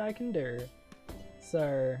that I can do.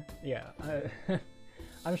 So yeah,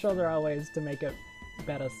 I'm sure there are ways to make it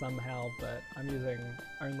better somehow, but I'm using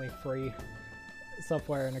only free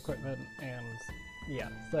software and equipment, and yeah,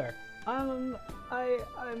 so I'm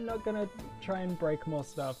not gonna try and break more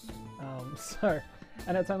stuff, so,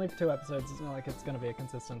 and it's only for 2 episodes, it's not like it's gonna be a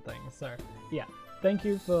consistent thing, so yeah, thank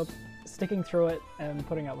you for sticking through it and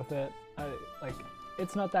putting up with it. Like,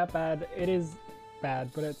 it's not that bad. It is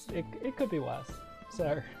bad, but it could be worse,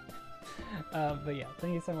 so but yeah,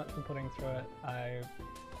 thank you so much for putting through it. I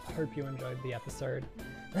hope you enjoyed the episode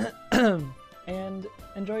and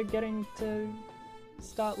enjoyed getting to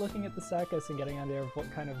start looking at the circus and getting an idea of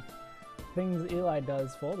what kind of things Eli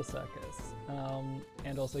does for the circus,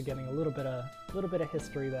 and also getting a little bit of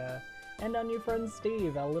history there, and our new friend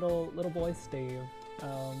Steve, our little boy Steve.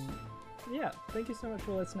 Yeah, thank you so much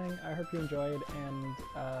for listening. I hope you enjoyed, and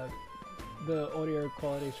the audio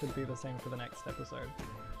quality should be the same for the next episode,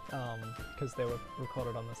 because they were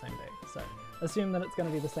recorded on the same day. So assume that it's going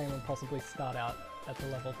to be the same and possibly start out at the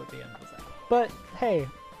level that the end was at. But hey,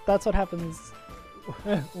 that's what happens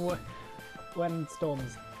when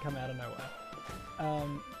storms come out of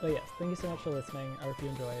nowhere. But yes, thank you so much for listening. I hope you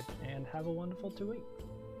enjoyed, and have a wonderful 2 weeks.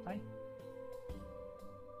 Bye.